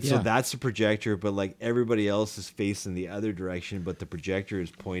 right? So Yeah. that's the projector, but like everybody else is facing the other direction, but the projector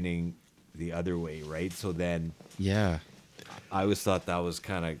is pointing the other way, right? So then yeah, I always thought that was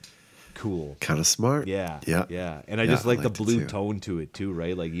kind of cool. Kind of smart. Yeah, Yeah. yeah. And I Yeah, just like the liked it blue too. tone to it too,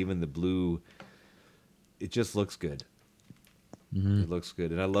 right? Like even the blue, it just looks good. Mm-hmm. It looks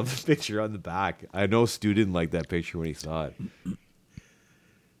good, and I love the picture on the back. I know Stu didn't like that picture when he saw it.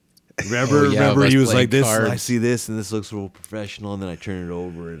 Remember, Oh, yeah, remember, us he was playing like, "This, I cards. see this, and this looks real professional." And then I turn it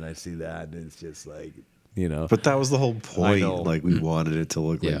over, and I see that, and it's just like, But that was the whole point. know. Like we wanted it to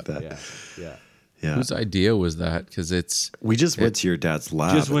look Yeah. like that. yeah, yeah. Yeah. Whose idea was that? Because it's We just went to your dad's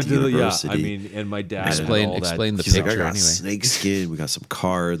lab. Just at went the to the university. I mean, and my dad Explain- and all explain that. the He's like, I picture got anyway. snake skin. We got some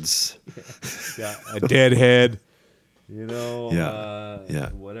cards. Yeah, a dead head. You know, Yeah.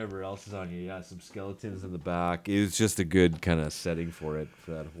 whatever else is on here. Yeah, some skeletons in the back. It was just a good kind of setting for it,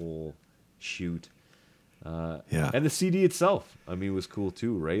 for that whole shoot. Yeah. And the CD itself, I mean, was cool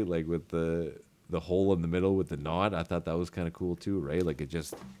too, right? Like with the hole in the middle with the knot. I thought that was kind of cool too, right? Like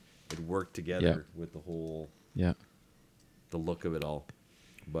it worked together with the whole, yeah. the look of it all.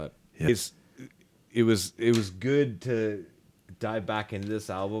 But Yeah. it was good to dive back into this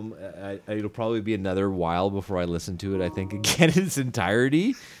album. It'll probably be another while before I listen to it, I think, again in its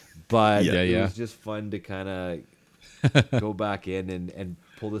entirety. But Yeah. it Yeah. was just fun to kind of go back in and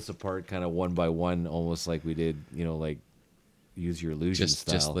pull this apart kind of one by one, almost like we did, you know, like Use Your Illusion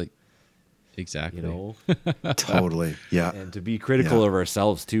style. Just like exactly. you know, Totally. Yeah. and to be critical Yeah. of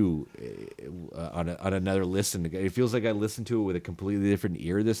ourselves too on another listen. It feels like I listened to it with a completely different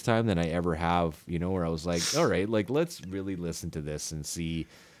ear this time than I ever have, you know, where I was like, all right, like let's really listen to this and see,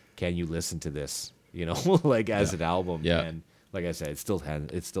 can you listen to this, you know, like as an album. Yeah. And like I said, it still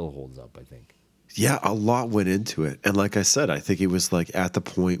holds up, I think. Yeah, a lot went into it. And like I said, I think it was like at the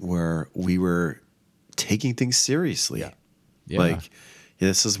point where we were taking things seriously. Yeah. Yeah. Like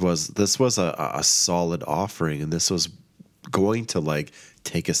this was a solid offering, and this was going to like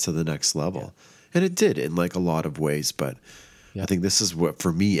take us to the next level. And it did in like a lot of ways, but Yeah. I think this is what,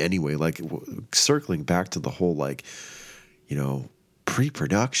 for me anyway, like circling back to the whole like, you know,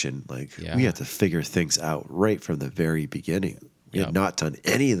 pre-production, like Yeah. we had to figure things out right from the very beginning. We Yep. had not done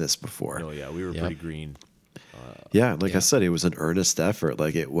any of this before. No, yeah, we were Yep. pretty green. Yeah, like Yeah. I said, it was an earnest effort.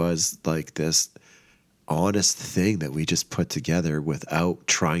 Like it was like this honest thing that we just put together without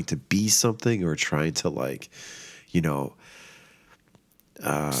trying to be something or trying to like, you know,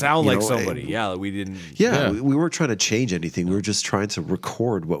 Sound you like know, somebody. Yeah, we didn't. Yeah. we weren't trying to change anything. We were just trying to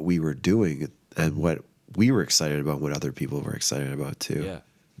record what we were doing and what we were excited about, what other people were excited about too. Yeah.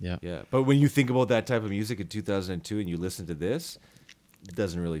 Yeah. Yeah. But when you think about that type of music in 2002 and you listen to this, it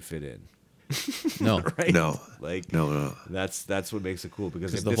doesn't really fit in. No. Right? No. Like No. That's what makes it cool,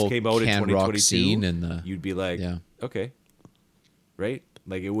 because 'Cause if the this whole came out in Can Rock 2022, scene and the- you'd be like, Yeah. okay, right?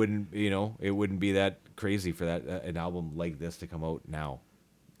 Like it wouldn't, you know, it wouldn't be that crazy for that an album like this to come out now,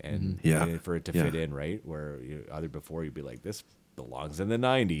 and Yeah. and for it to Yeah. fit in, right? Where either before you'd be like, this belongs in the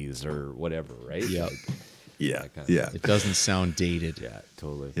 90s or whatever, right? Yeah. Like, Yeah. That kind of Yeah. It doesn't sound dated. yeah,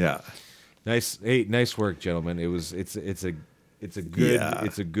 totally. Yeah. Nice, hey, nice work, gentlemen. It's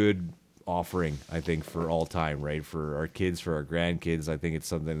a good offering, I think, for all time, right? For our kids, for our grandkids. I think it's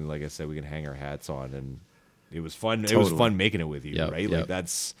something, like I said, we can hang our hats on, and it was fun. It was Totally. fun making it with you, Yep, right? yep. Like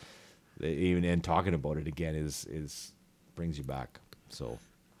that's even, and talking about it again is brings you back. So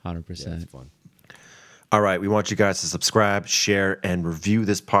 100%. yeah, it's fun. All right, we want you guys to subscribe, share, and review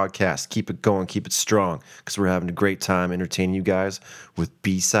this podcast. Keep it going, keep it strong, because we're having a great time entertaining you guys with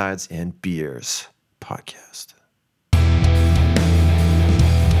B-Sides and Beers podcast.